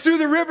 And through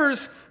the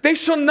rivers, they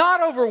shall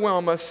not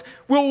overwhelm us.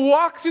 We'll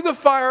walk through the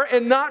fire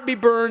and not be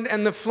burned,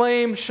 and the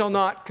flame shall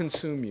not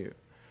consume you.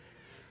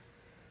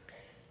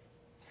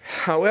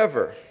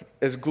 However,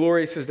 as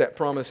glorious as that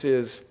promise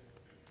is,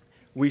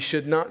 we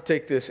should not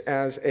take this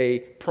as a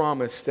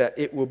promise that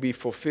it will be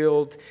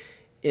fulfilled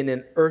in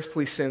an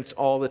earthly sense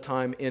all the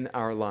time in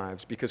our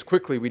lives. Because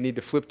quickly we need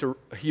to flip to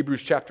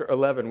Hebrews chapter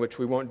 11, which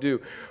we won't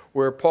do,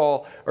 where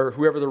Paul, or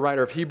whoever the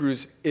writer of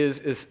Hebrews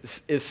is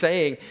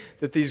saying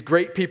that these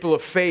great people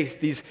of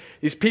faith,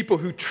 these people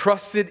who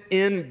trusted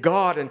in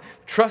God and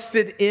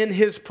trusted in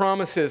His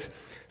promises,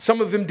 some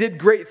of them did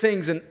great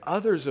things, and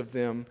others of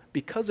them,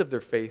 because of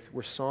their faith,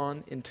 were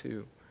sawn in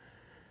two.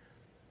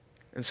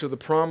 And so the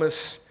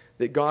promise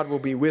that God will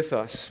be with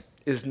us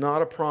is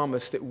not a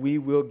promise that we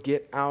will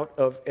get out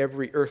of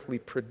every earthly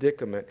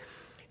predicament.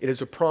 It is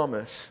a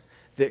promise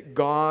that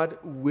God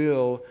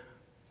will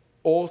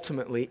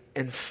ultimately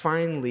and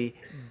finally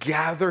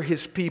gather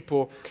His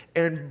people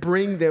and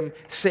bring them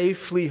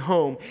safely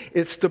home.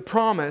 It's the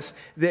promise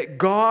that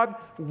God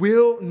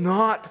will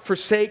not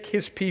forsake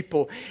His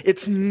people.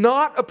 It's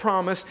not a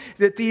promise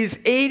that these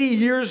 80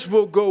 years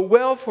will go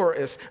well for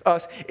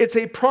us. It's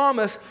a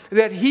promise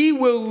that He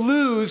will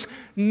lose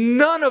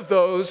none of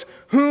those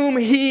whom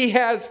He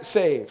has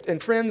saved.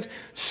 And friends,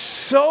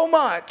 so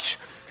much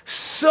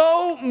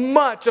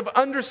of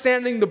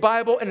understanding the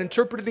Bible and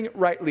interpreting it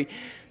rightly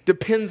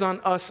depends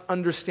on us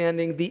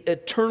understanding the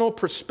eternal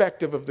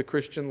perspective of the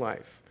Christian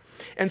life.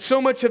 And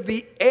so much of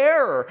the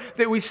error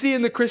that we see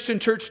in the Christian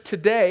church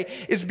today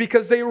is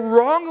because they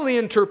wrongly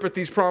interpret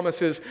these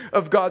promises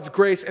of God's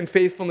grace and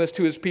faithfulness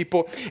to His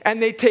people, and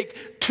they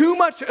take too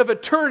much of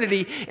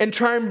eternity and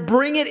try and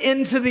bring it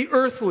into the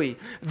earthly.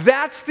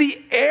 That's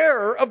the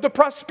error of the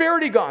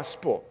prosperity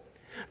gospel.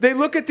 They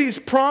look at these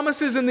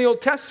promises in the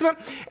Old Testament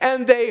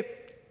and they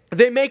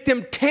make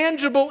them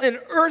tangible and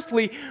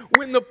earthly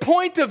when the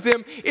point of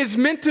them is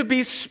meant to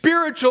be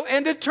spiritual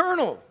and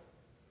eternal.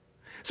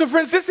 So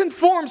friends, this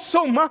informs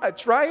so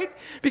much, right?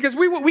 Because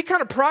we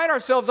kind of pride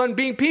ourselves on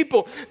being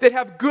people that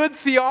have good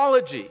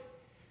theology.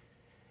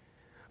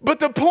 But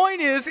the point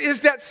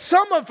is that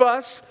some of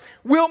us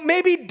will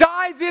maybe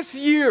die this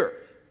year.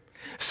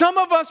 Some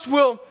of us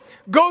will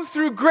go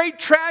through great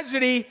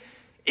tragedy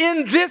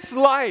in this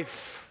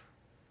life.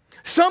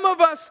 Some of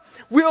us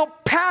will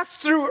pass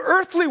through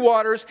earthly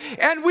waters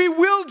and we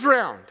will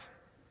drown.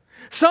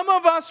 Some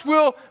of us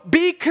will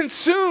be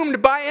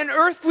consumed by an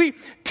earthly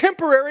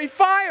temporary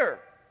fire.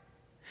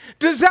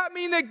 Does that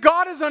mean that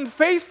God is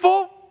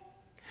unfaithful?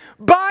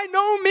 By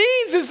no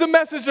means is the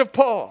message of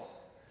Paul.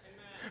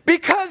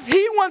 Because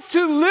He wants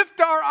to lift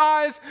our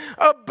eyes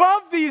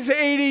above these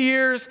 80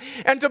 years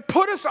and to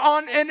put us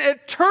on an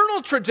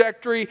eternal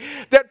trajectory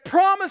that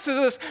promises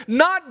us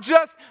not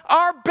just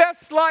our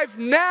best life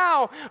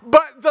now,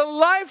 but the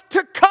life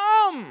to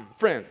come,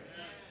 friends.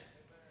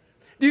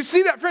 Do you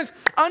see that, friends?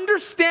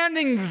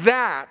 Understanding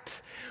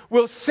that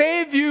will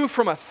save you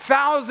from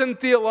 1,000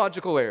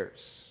 theological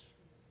errors.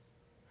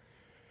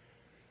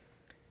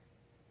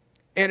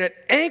 And it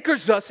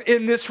anchors us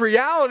in this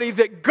reality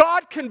that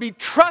God can be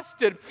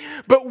trusted,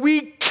 but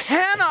we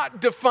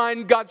cannot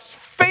define God's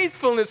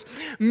faithfulness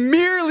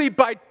merely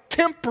by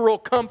temporal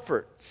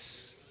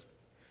comforts.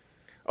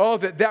 Oh,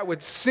 that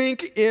would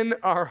sink in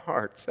our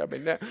hearts. I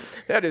mean,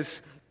 that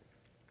is,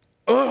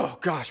 oh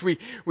gosh, we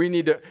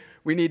need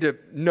to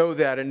know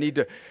that and need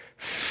to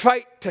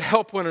fight to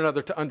help one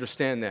another to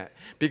understand that.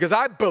 Because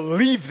I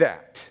believe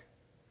that.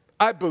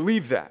 I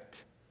believe that.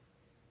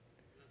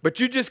 But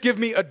you just give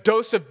me a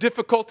dose of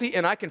difficulty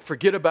and I can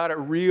forget about it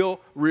real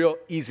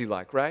easy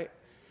like, right?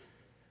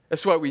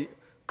 That's why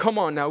come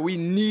on now, we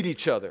need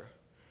each other.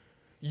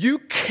 You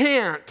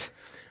can't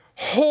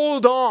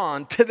hold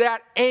on to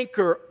that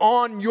anchor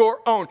on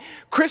your own.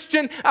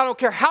 Christian, I don't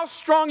care how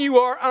strong you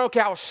are, I don't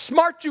care how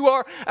smart you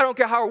are, I don't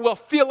care how well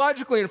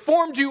theologically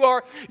informed you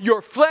are,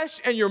 your flesh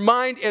and your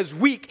mind is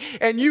weak,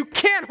 and you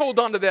can't hold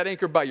on to that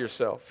anchor by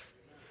yourself.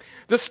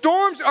 The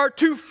storms are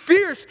too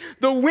fierce.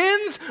 The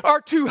winds are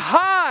too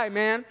high,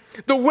 man.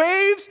 The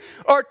waves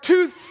are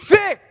too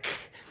thick.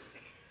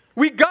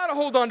 We got to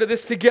hold on to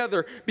this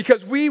together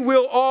because we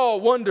will all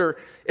wonder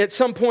at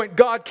some point,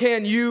 God,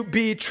 can you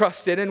be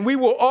trusted? And we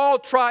will all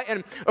try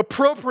and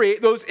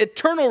appropriate those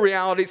eternal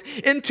realities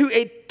into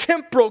a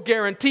temporal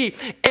guarantee.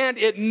 And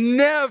it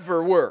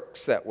never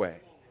works that way.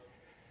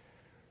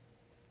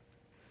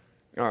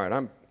 All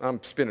right,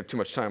 I'm spending too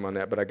much time on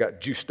that, but I got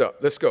juiced up.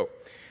 Let's go.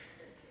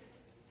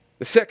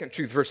 The second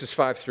truth, verses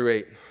 5 through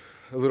 8,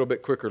 a little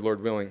bit quicker,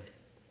 Lord willing.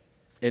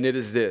 And it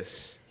is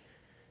this,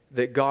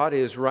 that God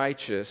is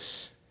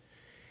righteous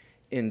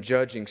in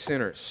judging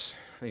sinners.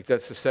 I think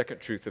that's the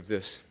second truth of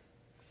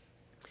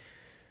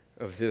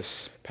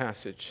this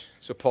passage.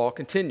 So Paul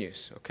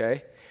continues,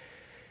 okay?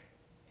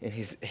 And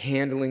he's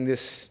handling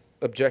this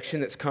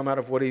objection that's come out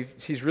of what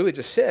he's really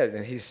just said.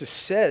 And he's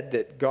just said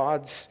that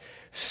God's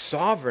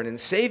sovereign in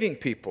saving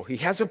people. He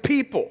has a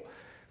people.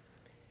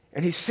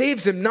 And he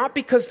saves them not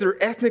because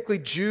they're ethnically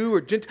Jew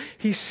or Gentile.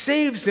 He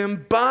saves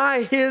them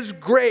by his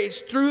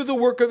grace through the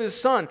work of his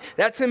Son.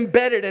 That's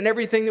embedded in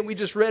everything that we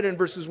just read in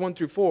verses 1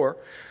 through 4.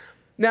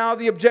 Now,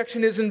 the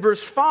objection is in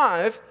verse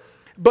 5.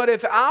 But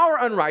if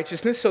our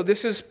unrighteousness, so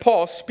this is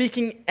Paul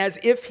speaking as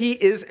if he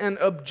is an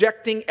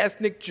objecting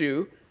ethnic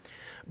Jew.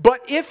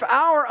 But if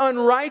our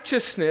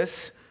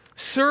unrighteousness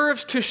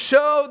serves to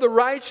show the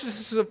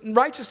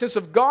righteousness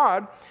of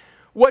God,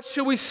 what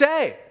shall we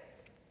say?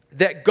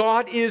 That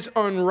God is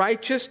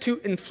unrighteous to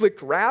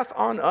inflict wrath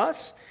on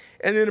us?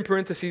 And then in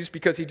parentheses,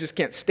 because he just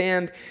can't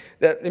stand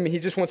that, he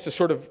just wants to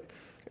sort of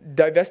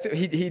divest it.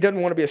 He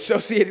doesn't want to be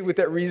associated with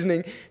that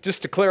reasoning.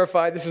 Just to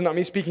clarify, this is not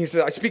me speaking. He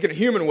says, I speak in a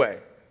human way.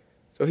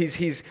 So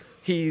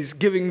he's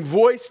giving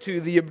voice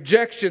to the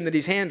objection that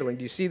he's handling.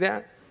 Do you see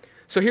that?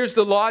 So here's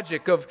the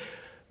logic of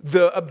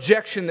the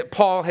objection that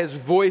Paul has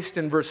voiced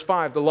in verse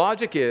 5. The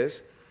logic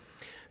is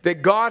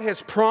that God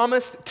has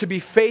promised to be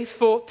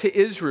faithful to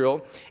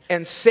Israel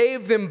and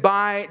save them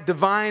by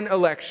divine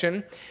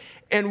election.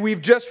 And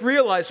we've just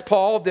realized,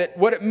 Paul, that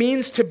what it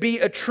means to be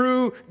a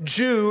true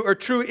Jew or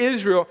true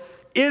Israel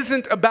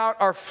isn't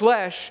about our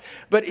flesh,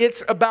 but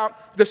it's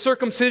about the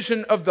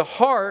circumcision of the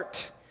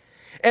heart.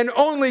 And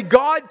only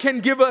God can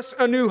give us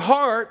a new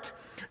heart.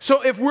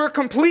 So if we're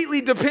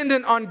completely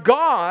dependent on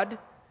God,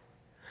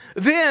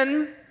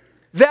 then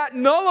that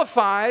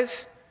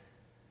nullifies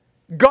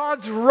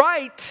God's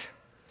right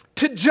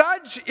to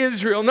judge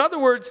Israel. In other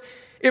words,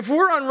 if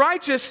we're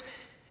unrighteous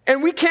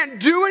and we can't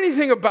do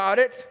anything about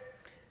it,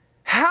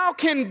 how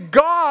can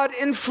God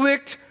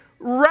inflict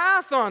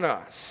wrath on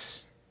us?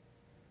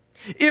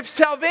 If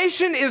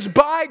salvation is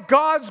by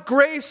God's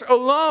grace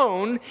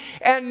alone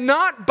and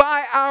not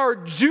by our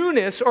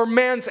Jewness or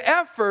man's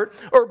effort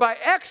or by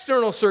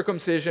external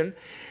circumcision,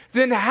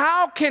 then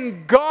how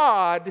can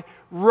God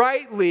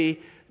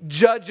rightly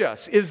judge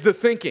us, is the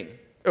thinking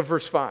of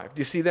verse 5.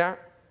 Do you see that?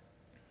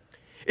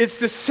 It's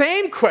the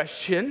same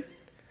question.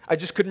 I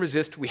just couldn't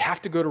resist. We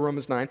have to go to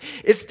Romans 9.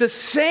 It's the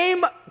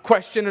same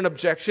question and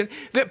objection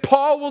that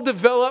Paul will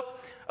develop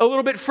a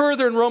little bit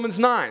further in Romans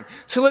 9.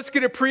 So let's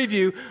get a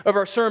preview of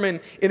our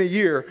sermon in a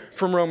year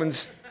from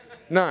Romans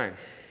 9.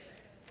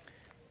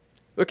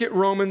 Look at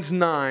Romans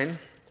 9.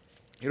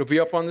 It'll be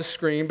up on the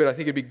screen, but I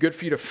think it'd be good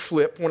for you to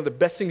flip. One of the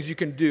best things you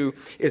can do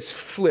is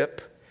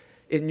flip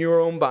in your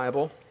own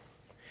Bible.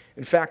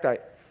 In fact,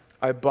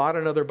 I bought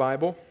another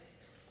Bible,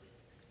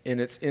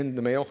 and it's in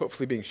the mail,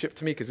 hopefully being shipped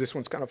to me, because this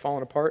one's kind of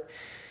falling apart.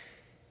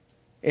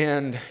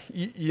 And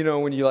you know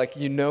when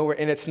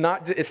and it's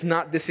not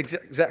this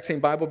exact same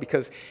Bible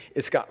because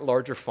it's got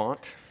larger font.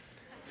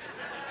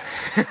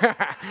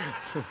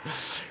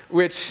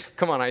 Which,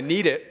 come on, I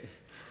need it.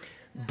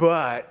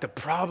 But the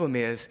problem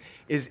is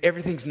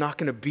everything's not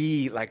going to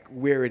be like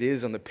where it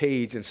is on the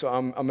page, and so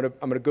I'm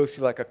gonna go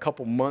through like a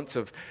couple months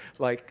of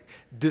like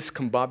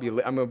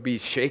discombobulation. I'm gonna be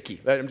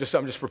shaky. I'm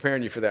just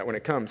preparing you for that when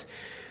it comes.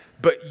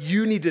 But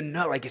you need to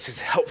know, like, it's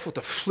just helpful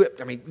to flip.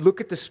 I mean,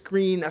 look at the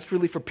screen. That's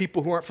really for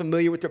people who aren't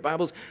familiar with their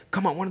Bibles.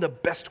 Come on, one of the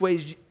best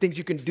things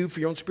you can do for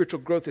your own spiritual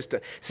growth is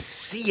to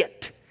see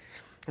it.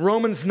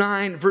 Romans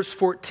 9, verse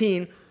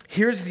 14,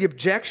 here's the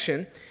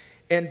objection,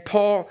 and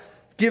Paul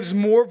gives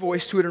more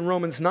voice to it in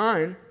Romans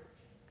 9.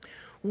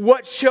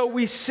 What shall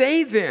we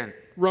say then?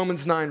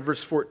 Romans 9,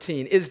 verse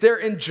 14. Is there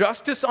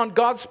injustice on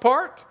God's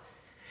part?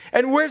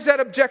 And where's that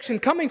objection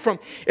coming from?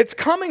 It's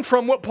coming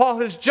from what Paul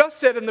has just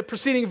said in the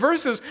preceding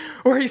verses,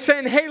 where he's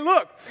saying, hey,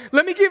 look,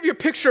 let me give you a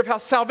picture of how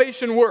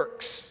salvation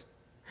works.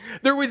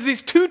 There was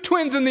these two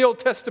twins in the Old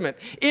Testament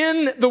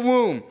in the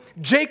womb,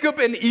 Jacob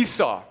and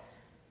Esau.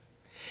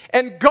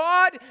 And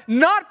God,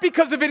 not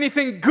because of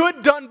anything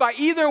good done by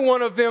either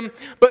one of them,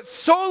 but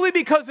solely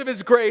because of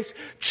his grace,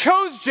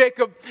 chose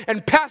Jacob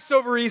and passed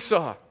over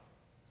Esau.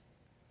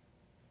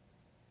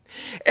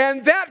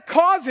 And that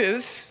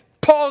causes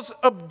Paul's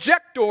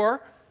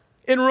objector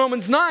in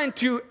Romans 9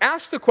 to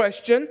ask the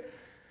question,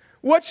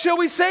 what shall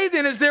we say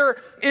then? Is there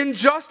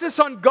injustice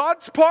on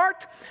God's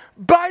part?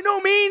 By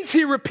no means,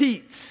 he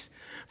repeats.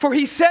 For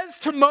he says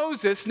to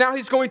Moses, now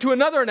he's going to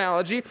another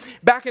analogy,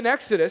 back in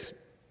Exodus,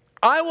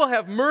 I will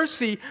have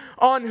mercy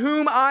on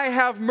whom I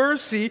have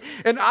mercy,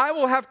 and I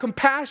will have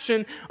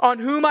compassion on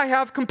whom I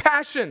have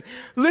compassion.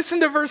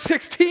 Listen to verse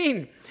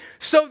 16.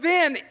 So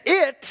then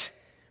it,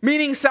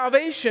 meaning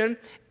salvation,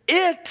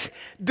 it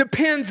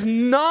depends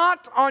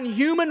not on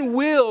human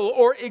will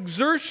or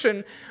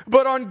exertion,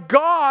 but on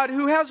God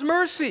who has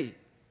mercy.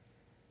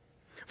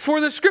 For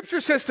the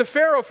scripture says to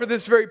Pharaoh, for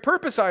this very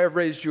purpose I have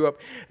raised you up,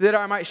 that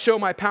I might show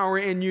my power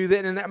in you,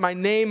 and that my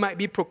name might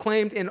be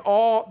proclaimed in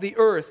all the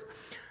earth.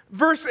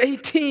 Verse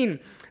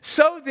 18,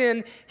 so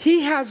then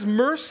he has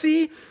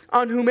mercy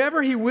on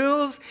whomever he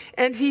wills,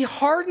 and he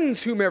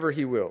hardens whomever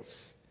he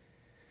wills.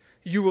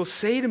 You will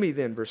say to me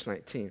then, verse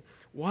 19,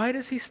 why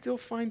does he still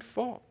find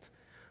fault?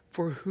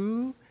 For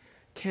who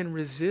can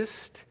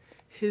resist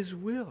his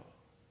will?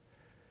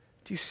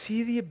 Do you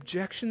see the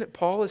objection that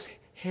Paul is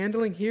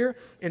handling here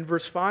in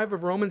verse 5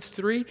 of Romans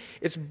 3?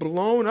 It's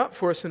blown up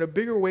for us in a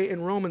bigger way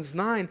in Romans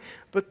 9.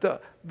 But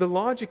the the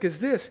logic is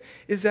this,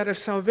 is that if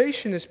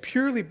salvation is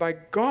purely by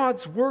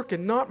God's work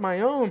and not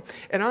my own,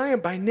 and I am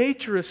by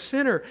nature a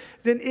sinner,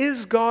 then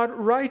is God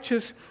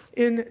righteous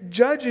in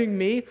judging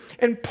me?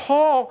 And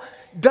Paul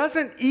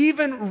doesn't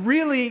even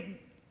really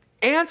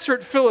answer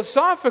it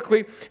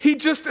philosophically. He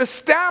just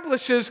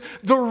establishes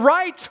the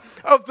right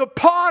of the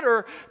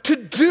potter to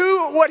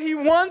do what he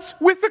wants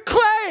with the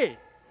clay.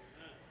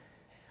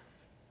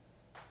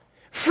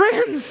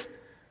 Friends,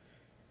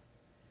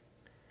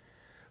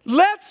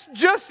 let's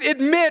just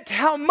admit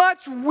how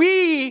much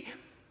we,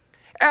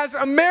 as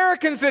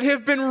Americans that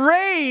have been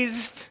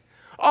raised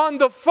on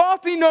the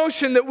faulty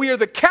notion that we are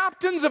the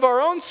captains of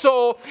our own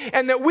soul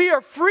and that we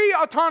are free,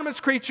 autonomous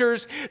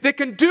creatures that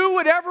can do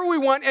whatever we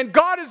want and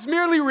God is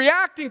merely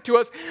reacting to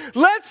us,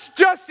 let's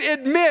just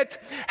admit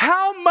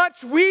how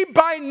much we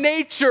by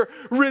nature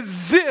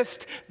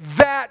resist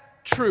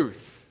that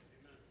truth.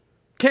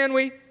 Can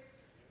we?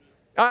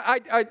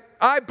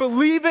 I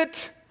believe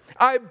it.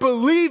 I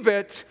believe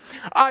it.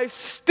 I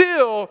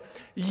still,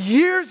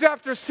 years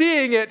after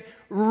seeing it,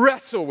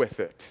 wrestle with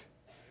it.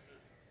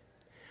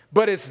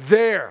 But it's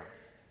there.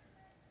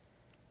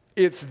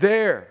 It's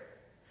there.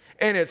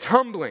 And it's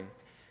humbling.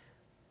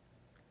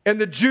 And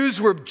the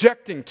Jews were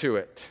objecting to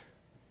it.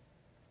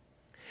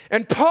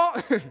 And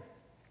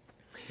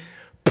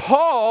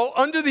Paul,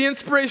 under the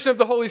inspiration of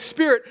the Holy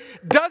Spirit,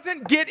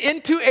 doesn't get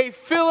into a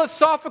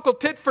philosophical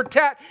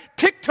tit-for-tat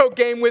tic-tac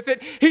game with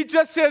it. He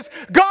just says,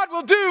 God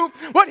will do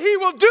what he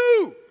will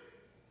do.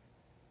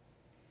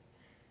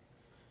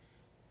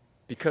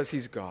 Because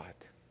he's God.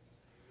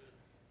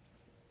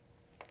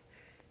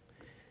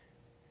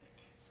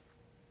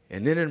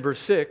 And then in verse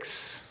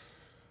 6,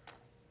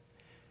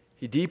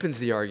 he deepens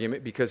the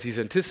argument because he's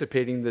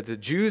anticipating that the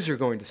Jews are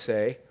going to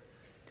say,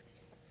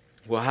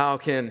 well, how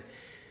can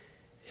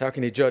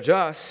he judge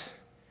us?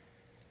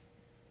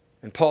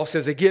 And Paul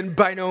says again,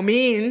 by no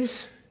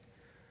means,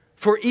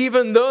 for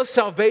even though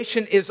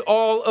salvation is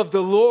all of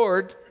the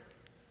Lord,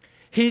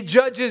 he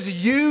judges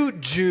you,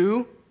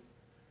 Jew.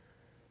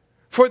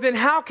 For then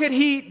how could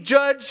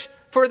God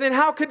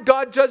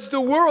judge the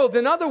world?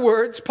 In other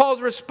words, Paul's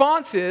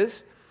response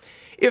is,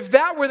 if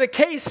that were the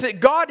case, that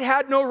God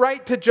had no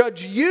right to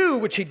judge you,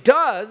 which he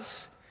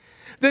does,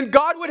 then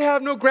God would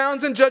have no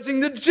grounds in judging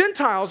the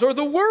Gentiles or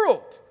the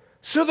world.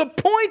 So the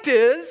point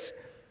is,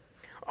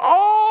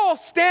 all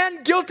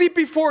stand guilty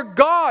before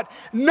God.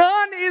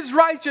 None is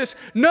righteous.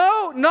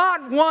 No,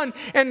 not one.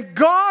 And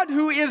God,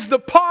 who is the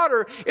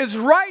potter, is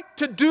right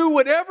to do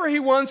whatever he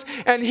wants,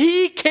 and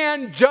he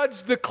can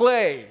judge the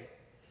clay.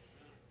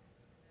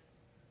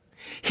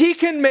 He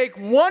can make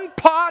one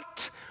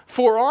pot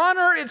for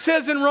honor, it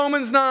says in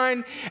Romans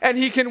 9, and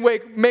he can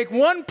make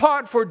one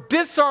pot for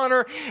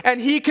dishonor,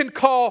 and he can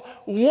call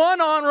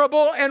one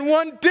honorable and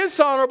one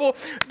dishonorable.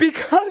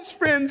 Because,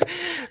 friends,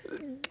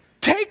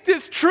 take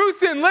this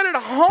truth in, let it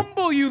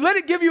humble you, let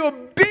it give you a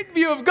big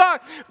view of God,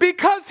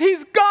 because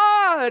he's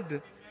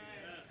God.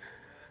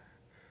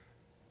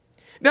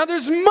 Now,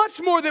 there's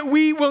much more that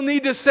we will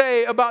need to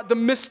say about the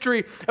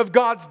mystery of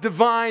God's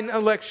divine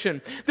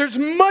election. There's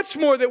much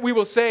more that we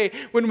will say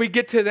when we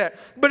get to that.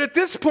 But at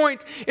this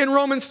point in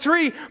Romans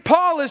 3,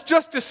 Paul is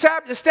just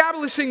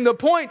establishing the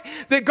point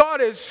that God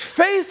is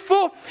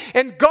faithful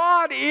and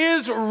God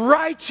is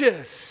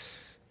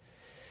righteous.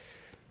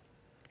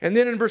 And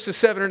then in verses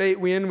 7 and 8,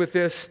 we end with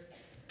this.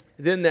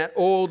 Then that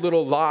old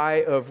little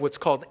lie of what's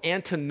called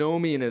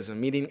antinomianism,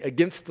 meaning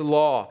against the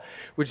law,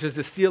 which is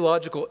this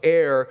theological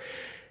error.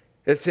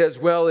 It says,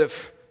 well,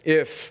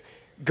 if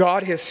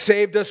God has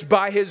saved us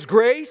by his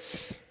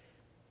grace,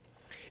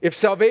 if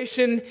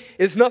salvation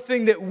is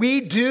nothing that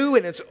we do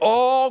and it's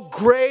all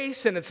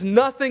grace and it's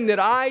nothing that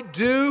I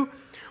do,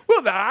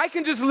 well, then I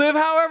can just live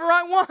however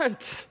I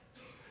want.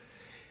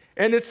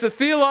 And it's the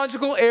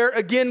theological error,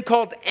 again,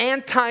 called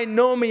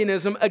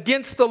antinomianism,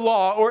 against the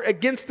law or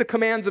against the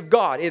commands of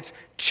God. It's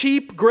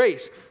cheap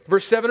grace.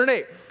 Verse 7 and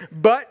 8.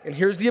 But, and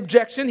here's the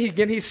objection,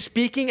 he's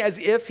speaking as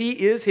if he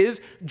is his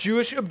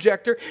Jewish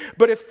objector.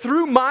 But if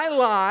through my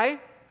lie,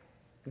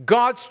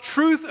 God's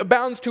truth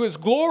abounds to his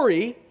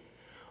glory,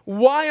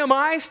 why am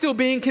I still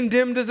being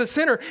condemned as a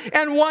sinner?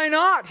 And why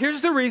not? Here's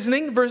the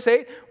reasoning, verse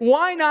 8.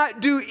 Why not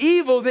do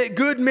evil that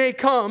good may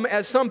come,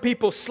 as some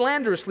people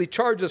slanderously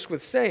charge us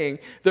with saying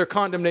their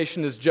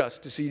condemnation is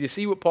just? So you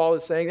see what Paul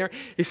is saying there?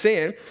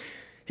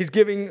 He's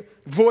giving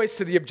voice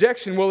to the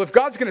objection. Well, if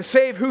God's going to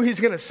save who he's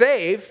going to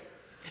save,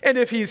 and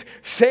if he's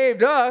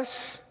saved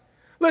us,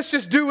 let's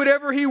just do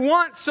whatever he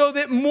wants so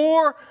that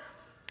more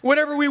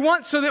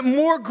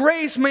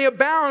grace may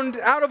abound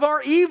out of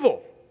our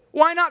evil.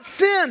 Why not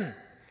sin?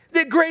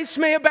 That grace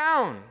may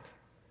abound.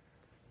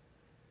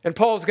 And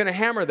Paul's going to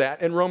hammer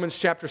that in Romans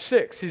chapter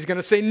 6. He's going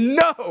to say,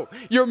 no,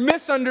 you're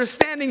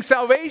misunderstanding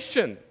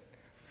salvation.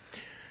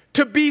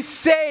 To be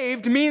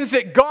saved means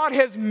that God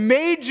has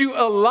made you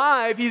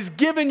alive. He's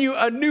given you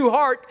a new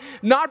heart,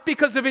 not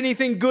because of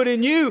anything good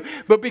in you,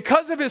 but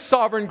because of His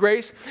sovereign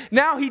grace.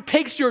 Now He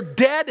takes your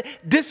dead,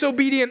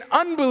 disobedient,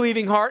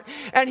 unbelieving heart,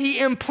 and He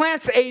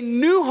implants a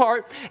new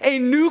heart, a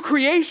new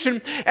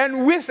creation,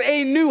 and with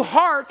a new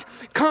heart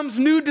comes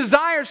new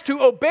desires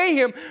to obey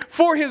Him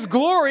for His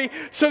glory,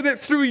 so that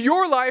through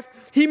your life,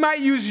 He might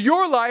use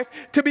your life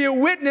to be a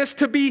witness,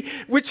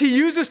 which He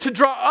uses to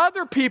draw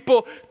other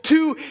people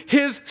to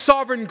His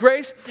sovereign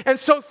grace. And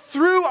so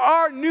through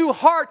our new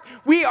heart,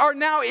 we are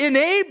now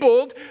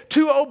enabled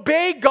to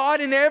obey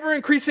God in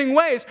ever-increasing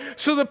ways.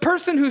 So the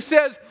person who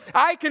says,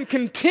 I can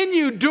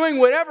continue doing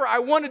whatever I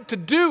wanted to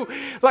do,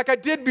 like I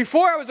did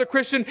before I was a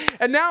Christian,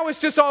 and now it's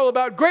just all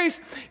about grace,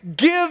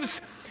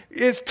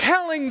 is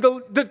telling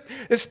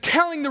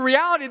the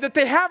reality that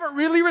they haven't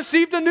really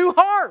received a new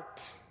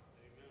heart.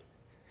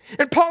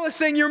 And Paul is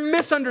saying you're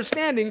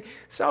misunderstanding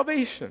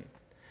salvation.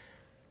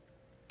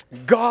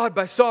 God,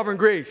 by sovereign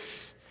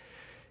grace,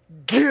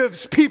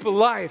 gives people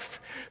life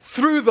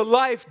through the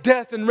life,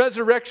 death, and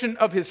resurrection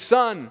of His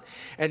Son.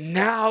 And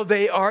now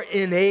they are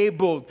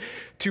enabled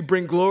to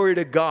bring glory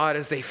to God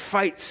as they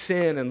fight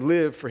sin and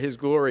live for His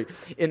glory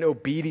in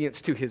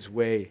obedience to His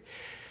way.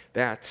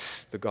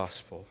 That's the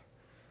gospel.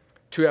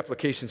 2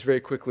 applications very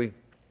quickly.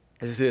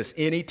 Is this: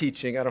 any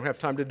teaching, I don't have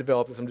time to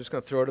develop this, I'm just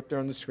going to throw it up there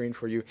on the screen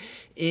for you.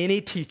 Any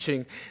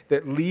teaching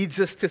that leads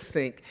us to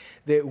think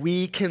that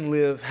we can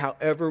live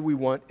however we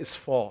want is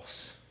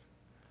false.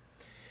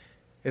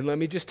 And let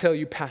me just tell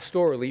you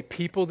pastorally,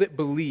 people that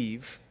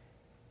believe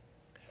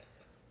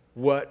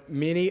what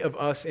many of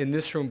us in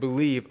this room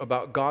believe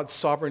about God's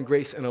sovereign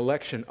grace and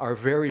election are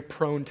very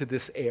prone to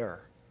this error.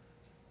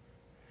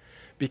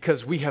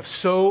 Because we have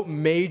so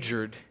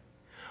majored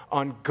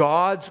on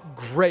God's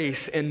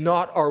grace and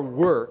not our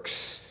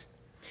works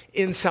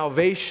in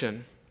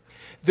salvation,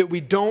 that we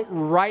don't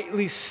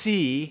rightly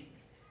see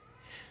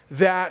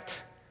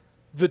that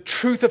the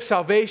truth of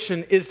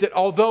salvation is that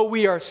although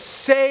we are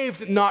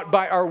saved not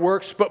by our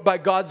works, but by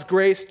God's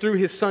grace through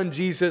His Son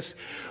Jesus,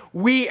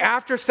 we,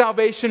 after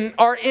salvation,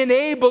 are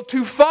enabled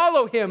to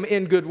follow Him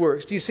in good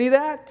works. Do you see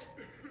that?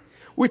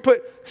 We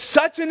put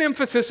such an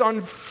emphasis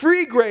on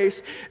free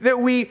grace that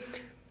we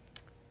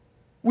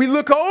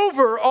look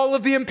over all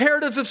of the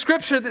imperatives of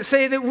Scripture that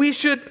say that we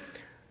should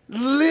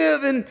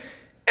live in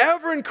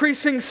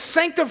ever-increasing,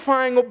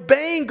 sanctifying,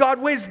 obeying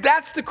God ways.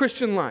 That's the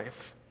Christian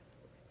life.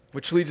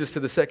 Which leads us to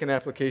the second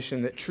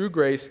application, that true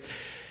grace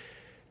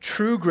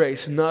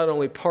not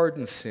only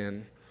pardons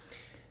sin,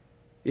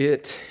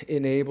 it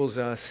enables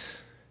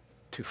us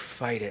to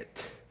fight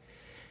it.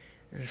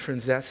 And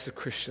friends, that's the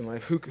Christian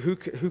life. Who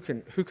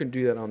can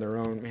do that on their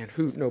own? Man,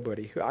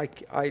 nobody.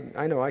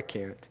 I know I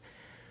can't.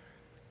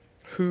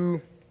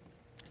 Who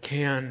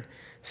can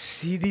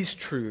see these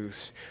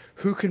truths?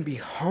 Who can be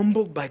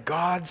humbled by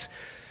God's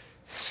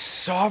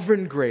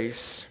sovereign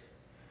grace?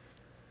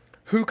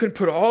 Who can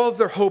put all of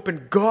their hope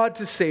in God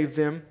to save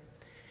them,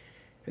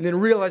 and then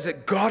realize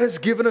that God has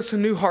given us a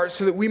new heart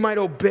so that we might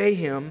obey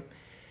Him,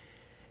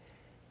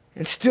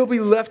 and still be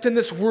left in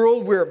this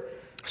world where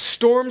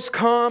storms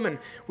come and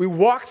we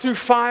walk through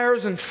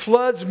fires and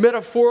floods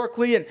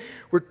metaphorically, and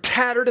we're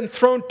tattered and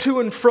thrown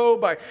to and fro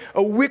by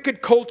a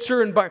wicked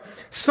culture and by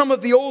some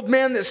of the old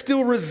man that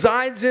still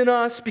resides in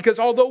us, because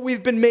although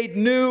we've been made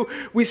new,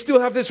 we still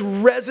have this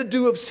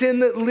residue of sin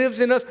that lives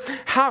in us.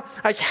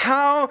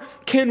 How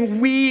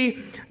can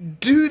we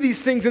do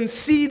these things and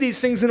see these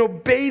things and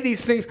obey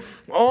these things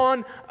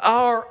on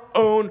our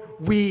own?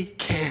 We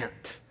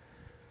can't.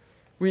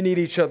 We need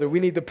each other. We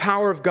need the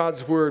power of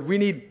God's Word. We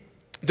need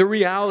the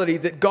reality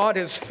that God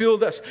has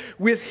filled us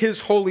with His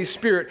Holy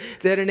Spirit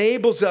that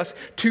enables us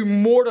to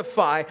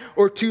mortify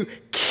or to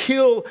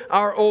kill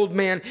our old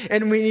man.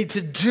 And we need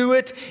to do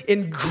it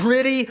in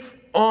gritty,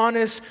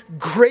 honest,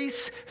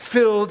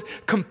 grace-filled,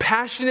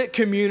 compassionate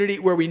community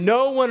where we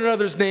know one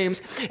another's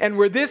names and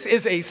where this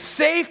is a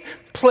safe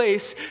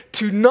place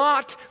to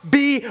not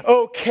be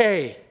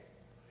okay.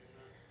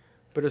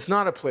 But it's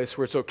not a place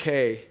where it's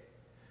okay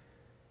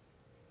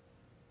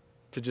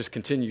to just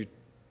continue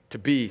to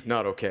be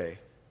not okay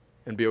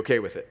and be okay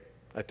with it.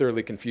 I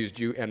thoroughly confused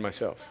you and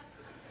myself.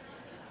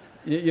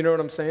 You know what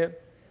I'm saying?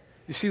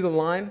 You see the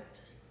line?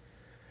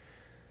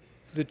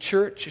 The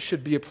church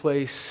should be a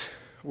place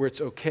where it's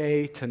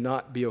okay to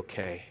not be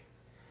okay.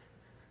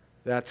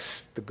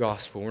 That's the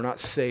gospel. We're not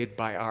saved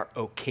by our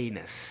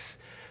okayness.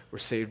 We're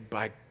saved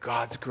by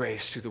God's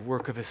grace through the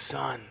work of His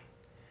Son.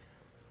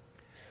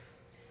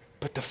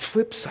 But the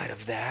flip side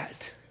of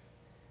that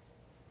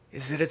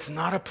is that it's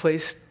not a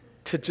place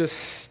to just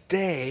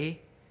stay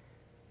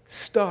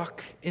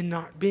stuck in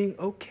not being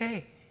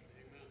okay.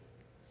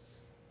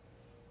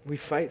 We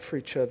fight for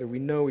each other. We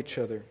know each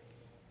other.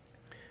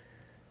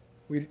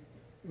 We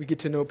get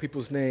to know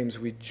people's names.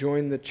 We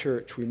join the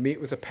church. We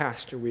meet with a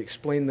pastor. We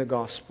explain the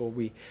gospel.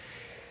 We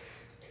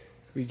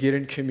get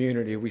in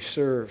community. We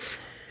serve.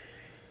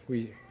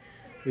 We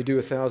do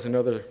 1,000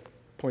 other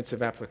points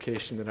of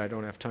application that I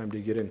don't have time to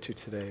get into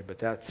today. But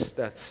that's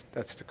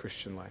the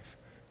Christian life.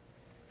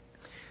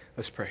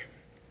 Let's pray.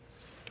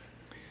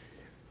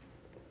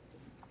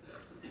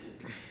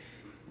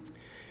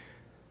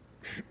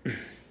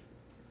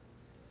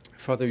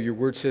 Father, your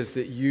word says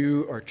that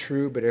you are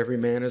true, but every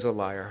man is a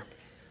liar.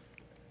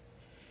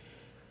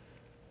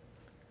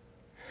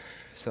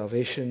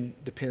 Salvation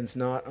depends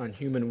not on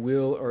human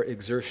will or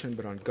exertion,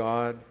 but on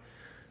God,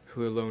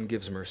 who alone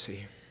gives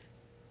mercy.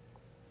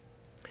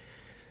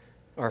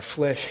 Our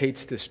flesh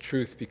hates this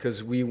truth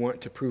because we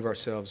want to prove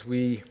ourselves.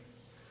 We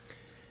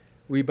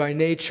by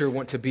nature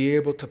want to be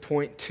able to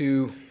point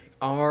to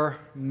our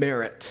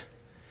merit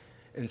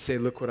and say,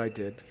 look what I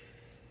did.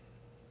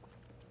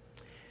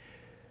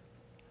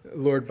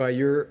 Lord, by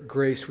your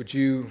grace, would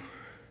you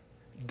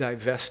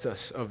divest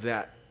us of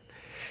that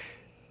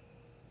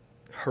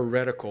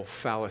heretical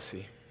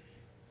fallacy?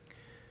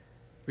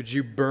 Would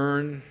you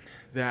burn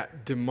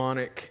that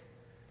demonic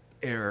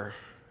error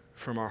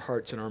from our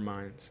hearts and our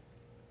minds?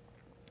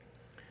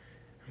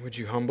 Would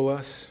you humble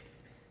us?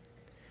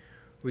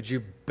 Would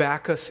you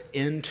back us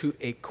into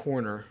a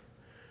corner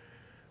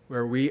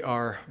where we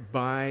are,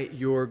 by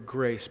your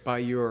grace, by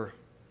your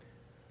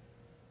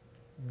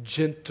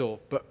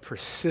gentle but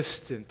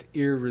persistent,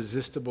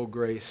 irresistible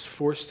grace,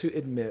 forced to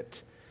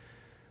admit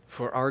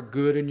for our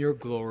good and your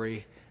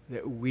glory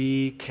that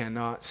we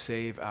cannot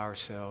save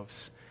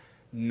ourselves.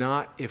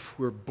 Not if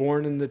we're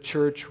born in the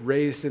church,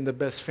 raised in the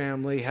best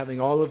family,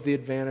 having all of the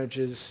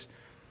advantages,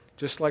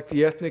 just like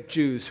the ethnic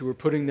Jews who were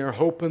putting their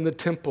hope in the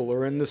temple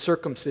or in the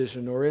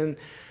circumcision or in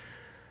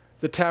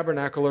the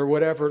tabernacle or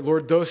whatever.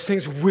 Lord, those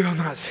things will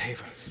not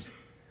save us.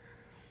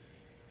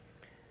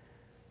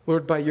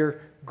 Lord, by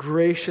your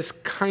gracious,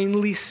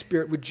 kindly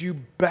Spirit, would you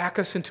back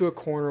us into a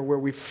corner where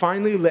we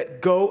finally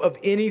let go of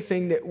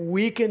anything that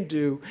we can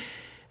do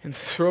and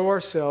throw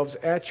ourselves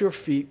at your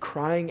feet,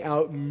 crying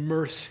out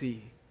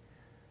mercy.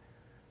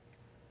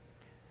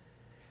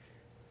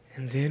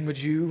 And then would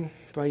you,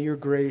 by your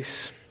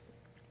grace,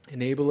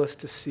 enable us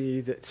to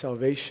see that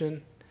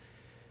salvation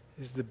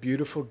is the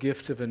beautiful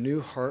gift of a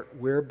new heart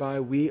whereby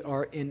we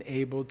are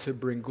enabled to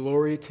bring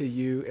glory to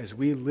you as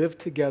we live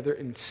together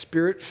in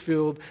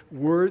spirit-filled,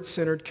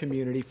 word-centered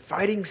community,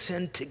 fighting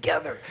sin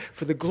together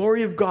for the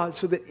glory of God,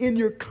 so that in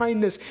your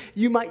kindness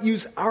you might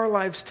use our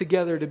lives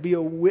together to be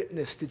a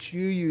witness that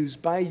you use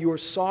by your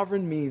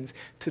sovereign means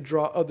to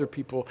draw other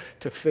people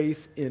to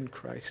faith in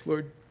Christ.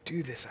 Lord,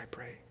 do this, I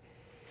pray.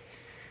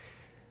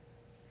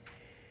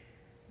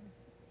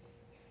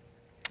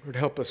 Lord,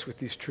 help us with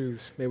these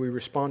truths. May we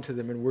respond to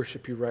them and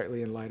worship you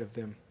rightly in light of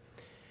them.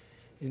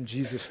 In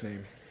Jesus'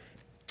 name,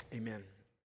 amen.